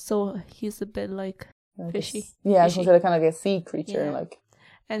 So he's a bit like fishy. Yeah, fishy. I was kind of like a sea creature. Yeah. Like.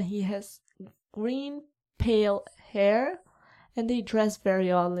 And he has green, pale hair. And they dress very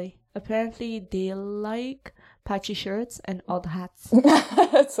oddly. Apparently, they like patchy shirts and odd hats.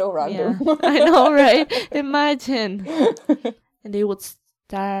 That's so random. Yeah, I know, right? Imagine. And they would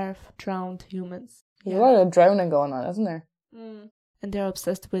starve drowned humans. There's a lot of drowning going on, isn't there? And they're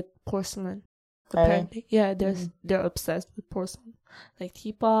obsessed with porcelain. Really? Apparently. Yeah, they're obsessed with porcelain. Like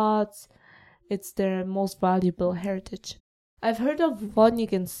teapots. It's their most valuable heritage. I've heard of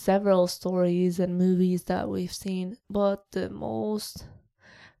Vodnik in several stories and movies that we've seen, but the most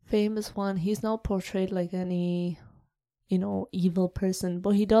famous one, he's not portrayed like any, evil person,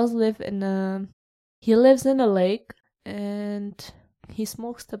 but he does live he lives in a lake and he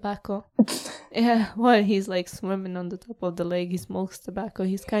smokes tobacco. Yeah, while he's like swimming on the top of the lake, he smokes tobacco.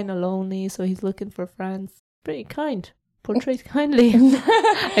 He's kind of lonely, so he's looking for friends. Pretty kind. Portrayed kindly.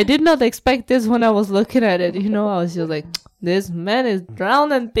 I did not expect this when I was looking at it. I was just like, this man is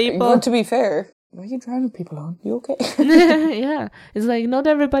drowning people. But to be fair, why are you drowning people on? You okay? Yeah. It's like, not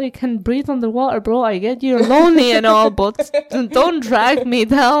everybody can breathe underwater, bro. I get you're lonely and all, but don't drag me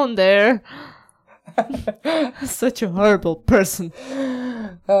down there. Such a horrible person.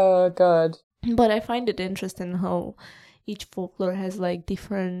 Oh, God. But I find it interesting how each folklore has like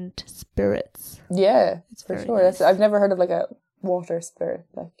different spirits. Yeah, it's for very sure. nice. I've never heard of like a water spirit,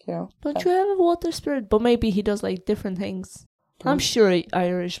 Don't you have a water spirit? But maybe he does like different things. I'm sure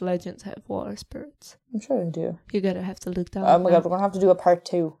Irish legends have water spirits. I'm sure they do. You have to look down. Oh my god, we're gonna have to do a part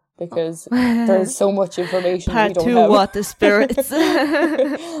 2 because there's so much information we don't have. Part 2 water spirits.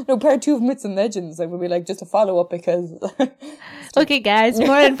 No, part 2 of myths and legends. I would be like just a follow up because. Okay, guys,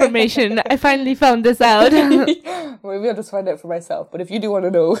 more information. I finally found this out. Maybe I'll just find out for myself. But if you do want to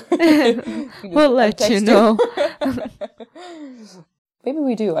know, we'll let you know. Maybe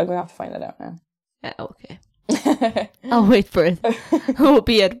we do. I'm gonna have to find that out now. Yeah, okay. I'll wait for it. We'll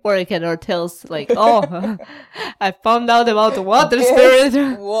be at work and our tails like, oh, I found out about the water spirit.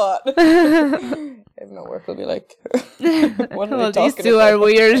 What? If not work, will be like, what are they these talking two about? are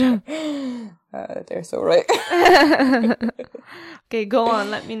weird. They're so right. Okay, go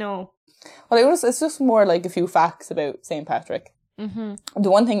on. Let me know. Well, it's just more like a few facts about St. Patrick. Mm-hmm.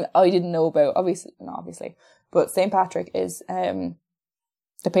 The one thing that I didn't know about, obviously, but St. Patrick is the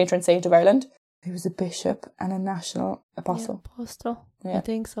patron saint of Ireland. He was a bishop and a national apostle. Yeah, apostle. Yeah. I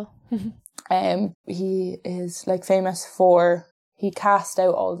think so. He is like famous for he cast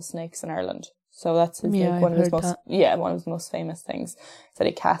out all the snakes in Ireland. So that's his, one of his most famous things. That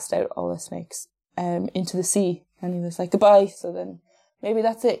he cast out all the snakes into the sea, and he was like goodbye. So then maybe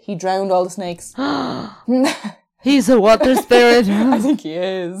that's it. He drowned all the snakes. He's a water spirit. I think he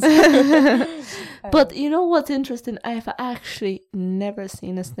is. But you know what's interesting? I've actually never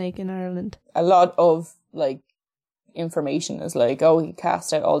seen a snake in Ireland. A lot of like information is like, oh, he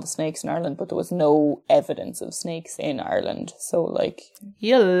cast out all the snakes in Ireland, but there was no evidence of snakes in Ireland. So like,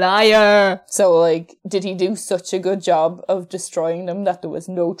 you liar. So like, did he do such a good job of destroying them that there was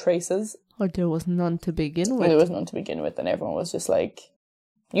no traces? Or there was none to begin with? There was none to begin with, and everyone was just like,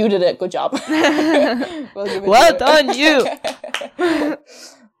 you did it, good job. Well done, you!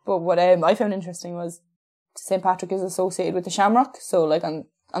 But what I found interesting was St. Patrick is associated with the shamrock. So like on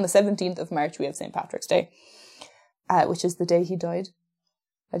the 17th of March, we have St. Patrick's Day, which is the day he died.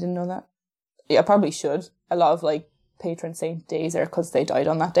 I didn't know that. Yeah, I probably should. A lot of like patron saint days are because they died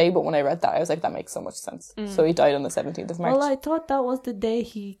on that day. But when I read that, I was like, that makes so much sense. So he died on the 17th of March. Well, I thought that was the day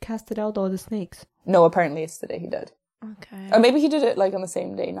he casted out all the snakes. No, apparently it's the day he died. Okay. Or maybe he did it like on the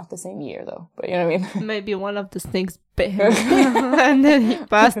same day, not the same year though. But you know what I mean? Maybe one of the snakes bit him and then he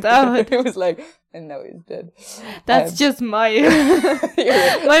passed out. It was like, and now he's dead. That's just my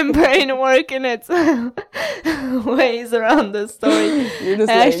my brain working its ways around the story.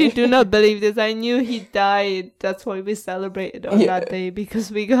 I actually do not believe this. I knew he died. That's why we celebrated on that day,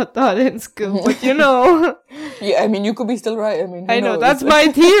 because we got that in school. But you know. Yeah, I mean, you could be still right. I mean, I know, that's my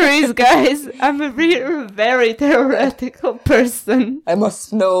theories, guys. I'm a very theoretical person. I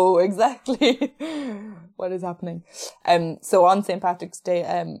must know exactly what is happening. So on St. Patrick's Day,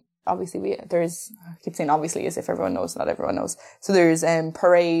 obviously I keep saying obviously as if everyone knows, not everyone knows. So there's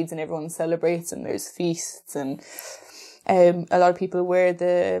parades and everyone celebrates, and there's feasts, and a lot of people wear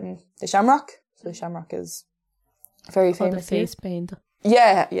the shamrock. So the shamrock is very famous. The face paint.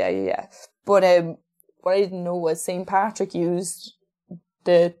 Yeah. But what I didn't know was St. Patrick used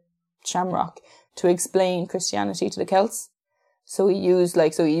the shamrock to explain Christianity to the Celts. So he used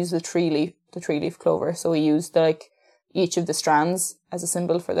the tree leaf clover. So he used each of the strands as a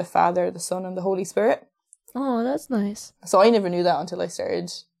symbol for the Father, the Son, and the Holy Spirit. Oh, that's nice. So I never knew that until I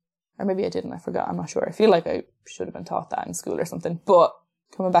started, or maybe I didn't, I forgot, I'm not sure. I feel like I should have been taught that in school or something. But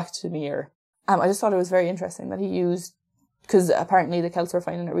coming back to me here, I just thought it was very interesting that he used, because apparently the Celts were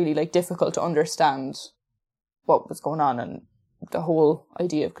finding it really difficult to understand what was going on and the whole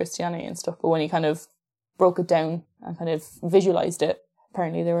idea of Christianity and stuff. But when he kind of broke it down and kind of visualized it,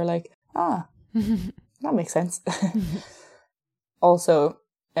 apparently they were like, that makes sense. Also,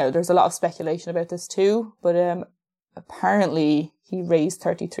 there's a lot of speculation about this too, but apparently he raised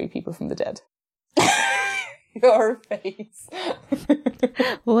 33 people from the dead. Your face.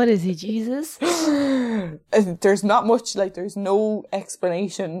 What is he, Jesus? There's not much, there's no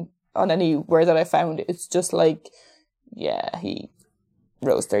explanation on anywhere that I found. It's just he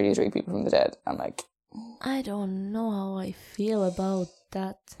rose 33 people from the dead. I'm like, I don't know how I feel about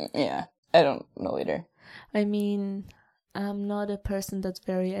that. Yeah, I don't know either. I mean, I'm not a person that's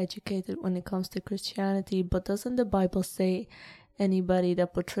very educated when it comes to Christianity, but doesn't the Bible say anybody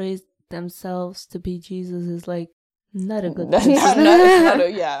that portrays themselves to be Jesus is not a good person?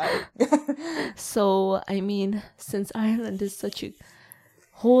 Yeah. So, I mean, since Ireland is such a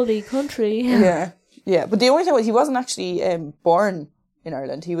holy country. Yeah. But the only thing was he wasn't actually born in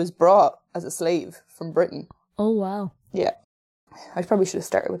Ireland. He was brought as a slave from Britain. Oh, wow. Yeah. I probably should have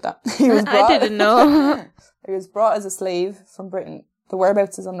started with that. I didn't know. He was brought as a slave from Britain. The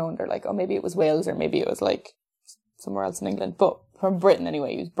whereabouts is unknown. They're like, maybe it was Wales or maybe it was somewhere else in England. But from Britain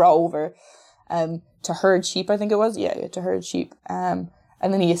anyway, he was brought over to herd sheep, I think it was. Yeah, to herd sheep. And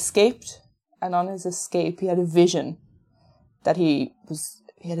then he escaped. And on his escape, he had a vision that he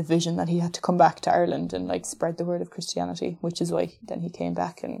had to come back to Ireland and spread the word of Christianity, which is why then he came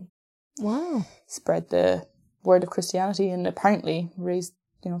back and spread the word of Christianity and apparently raised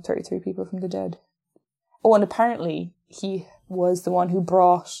 33 people from the dead. Oh, and apparently he was the one who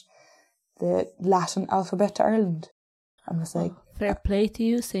brought the Latin alphabet to Ireland. I was like, fair play to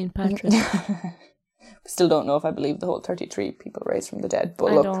you, St. Patrick. Still don't know if I believe the whole 33 people raised from the dead,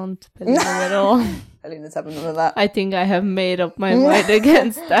 but I don't believe it at all. Elena's having none of that. I think I have made up my mind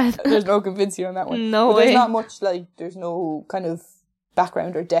against that. There's no convincing you on that one. No way. There's not much, there's no kind of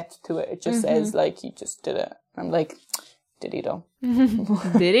background or depth to it. It just says, he just did it. I'm like, did he though?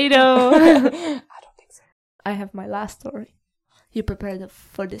 Did he though? I don't think so. I have my last story. You prepared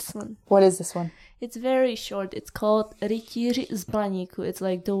for this one. What is this one? It's very short. It's called Rytíři z Blaníku. It's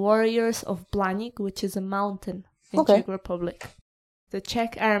the Warriors of Blaník, which is a mountain in Czech Republic. The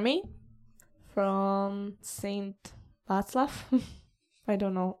Czech army from St. Václav. I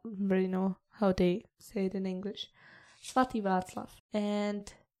don't really know how they say it in English. Svatý Václav.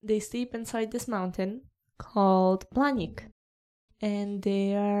 And they sleep inside this mountain called Blaník. And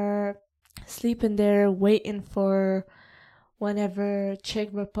they are sleeping there waiting for whenever Czech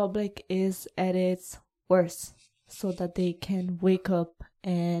Republic is at its worst, so that they can wake up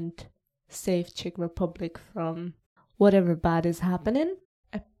and save Czech Republic from whatever bad is happening.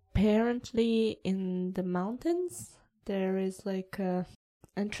 Apparently in the mountains there is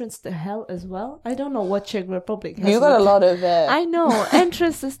entrance to hell as well. I don't know what Czech Republic has. You got a lot of... I know,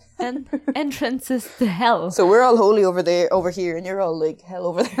 entrances to hell. So we're all holy over here, and you're all like hell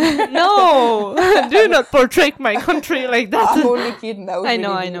over there. No, do not portray my country like that. I'm only kidding. I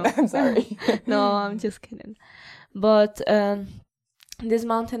know. I'm sorry. No, I'm just kidding. But this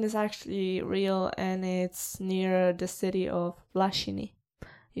mountain is actually real, and it's near the city of Vlašiny.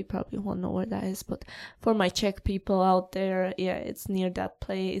 You probably won't know where that is, but for my Czech people out there, yeah, it's near that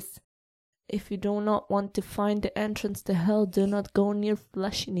place. If you do not want to find the entrance to hell, do not go near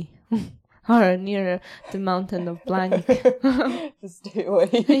Vlašiny or near the mountain of blank. Just stay away.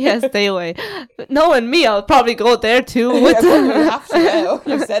 Yeah, stay away. Knowing me, I'll probably go there too. Yeah, probably have to now.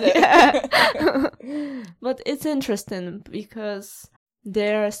 You said it. Yeah. But it's interesting because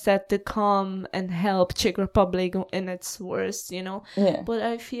they're set to come and help Czech Republic in its worst, you know. Yeah. But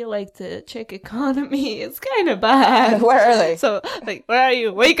I feel like the Czech economy is kind of bad. Where are they? So, like, where are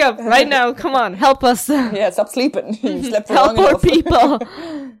you? Wake up right now. Come on, help us. Yeah, stop sleeping. You slept for help long our enough. people.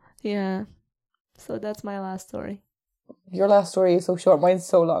 Yeah. So that's my last story. Your last story is so short. Mine's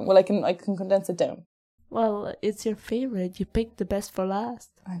so long. Well, I can condense it down. Well, it's your favorite. You picked the best for last.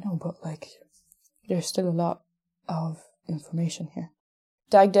 I know, but like, there's still a lot of information here.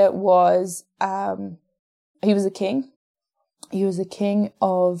 Dagda was, he was a king. He was a king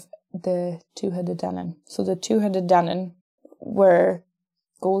of the two-headed Danann. So the two-headed Danann were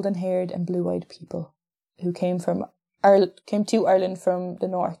golden-haired and blue-eyed people who came to Ireland from the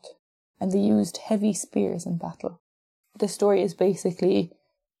north, and they used heavy spears in battle. The story is basically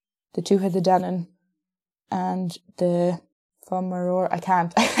the two-headed Danann and the Fomoror. I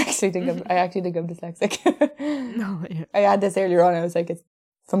actually think I'm dyslexic. No, yeah. I had this earlier on. I was like, it's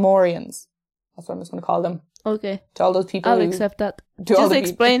Fomorians. That's what I'm just going to call them. Okay. To all those people I'll accept that. Just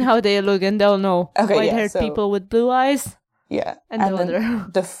explain how they look and they'll know. Okay, White-haired people with blue eyes. Yeah. And the other.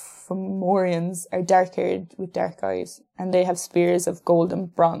 The Fomorians are dark-haired with dark eyes, and they have spears of gold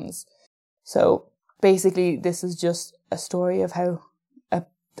and bronze. So basically, this is just a story of how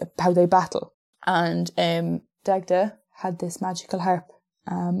they battle. And Dagda had this magical harp,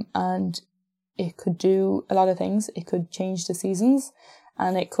 and it could do a lot of things. It could change the seasons,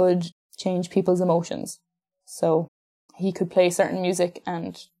 and it could change people's emotions. So he could play certain music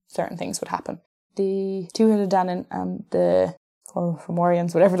and certain things would happen. The two-headed Danann and the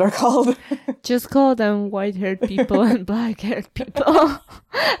Fomorians, whatever they're called. Just call them white-haired people and black-haired people.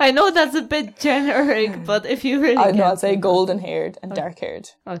 I know that's a bit generic, but if you really I'd say golden-haired and dark-haired.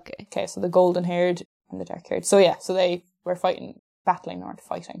 Okay. Okay, so the golden-haired and the dark-haired. So yeah, so they were battling or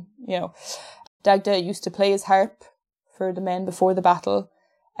fighting, you know. Dagda used to play his harp for the men before the battle,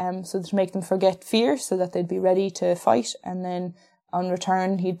 so to make them forget fear, so that they'd be ready to fight, and then on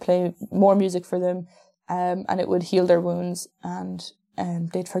return he'd play more music for them, and it would heal their wounds, and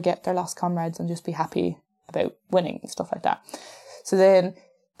they'd forget their lost comrades and just be happy about winning and stuff like that. So then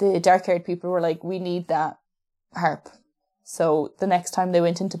the dark-haired people were like, we need that harp. So the next time they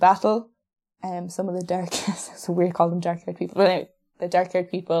went into battle, some of the so we call them dark-haired people, but anyway, the dark-haired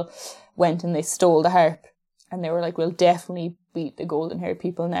people went and they stole the harp, and they were like, we'll definitely beat the golden-haired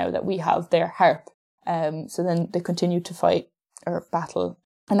people now that we have their harp. So then they continued to fight or battle,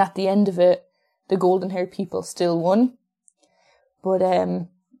 and at the end of it, the golden-haired people still won, but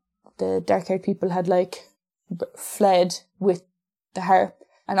the dark-haired people had like fled with the harp,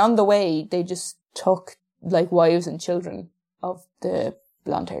 and on the way they just took like wives and children of the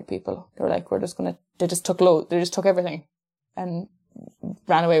blonde-haired people. They were like, they just took everything and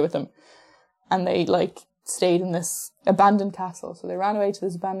ran away with them, and they like stayed in this abandoned castle. So they ran away to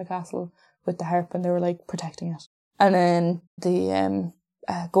this abandoned castle with the harp, and they were like protecting it. And then the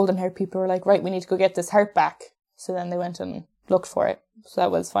golden-haired people were like, right, we need to go get this harp back. So then they went and looked for it. So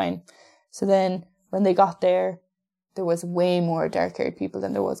that was fine. So then when they got there was way more dark-haired people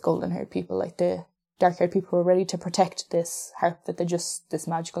than there was golden-haired people. Like the dark-haired people were ready to protect this harp this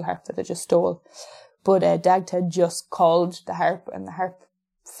magical harp that they just stole. But Dagda had just called the harp, and the harp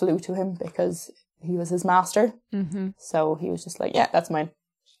flew to him because he was his master. Mm-hmm. So he was just like, yeah, that's mine.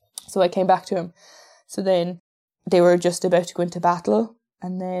 So I came back to him. So then they were just about to go into battle,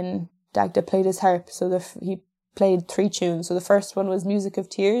 and then Dagda played his harp. So he played 3 tunes. So the first one was Music of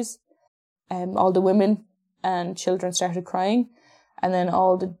Tears. All the women and children started crying, and then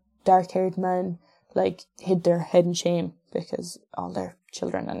all the dark-haired men like hid their head in shame because all their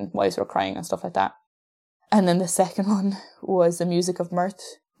children and wives were crying and stuff like that. And then the second one was the Music of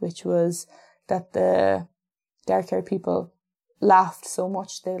Mirth, which was that the dark-haired people laughed so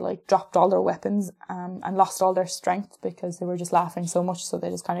much they like dropped all their weapons and lost all their strength because they were just laughing so much, so they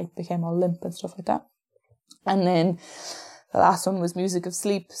just kind of became all limp and stuff like that. And then The last one was Music of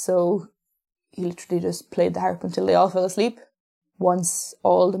Sleep, so he literally just played the harp until they all fell asleep. Once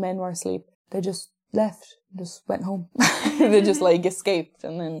all the men were asleep, they just left, just went home. They just like escaped,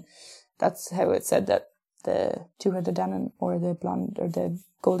 and then that's how it said that the two-headed Danann, or the blonde or the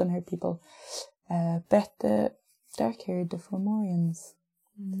golden-haired people, bet the dark-haired, the Fomorians.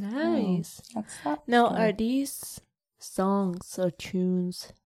 Nice. That's that. Now, are these songs or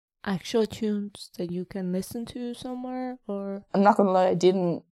tunes actual tunes that you can listen to somewhere, or? I'm not gonna lie, I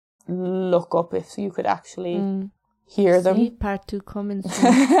didn't look up if you could actually hear them. See, part 2 coming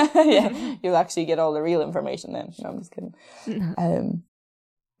soon. Yeah, you'll actually get all the real information then. No, I'm just kidding.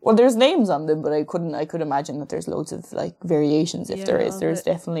 Well, there's names on them, but I could imagine that there's loads of like variations. If there is, there's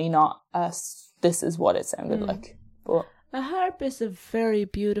definitely not this is what it sounded like. But a harp is a very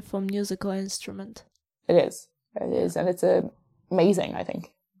beautiful musical instrument. It is, and it's amazing, I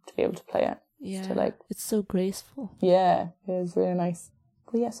think, to be able to play it. Yeah, it's so graceful. Yeah, it is really nice.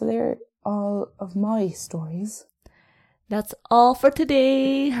 But yeah, so they're all of my stories. That's all for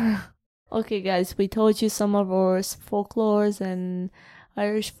today. Okay, guys, we told you some of our folklores and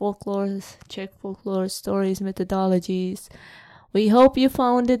Irish folklores, Czech folklore stories, methodologies. We hope you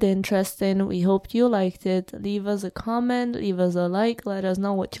found it interesting. We hope you liked it. Leave us a comment, leave us a like, let us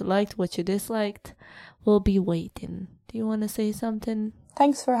know what you liked, what you disliked. We'll be waiting. Do you want to say something?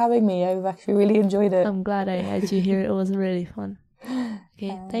 Thanks for having me. I've actually really enjoyed it. I'm glad I had you here. It was really fun.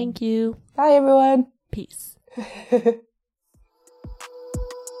 Okay, thank you. Bye, everyone. Peace.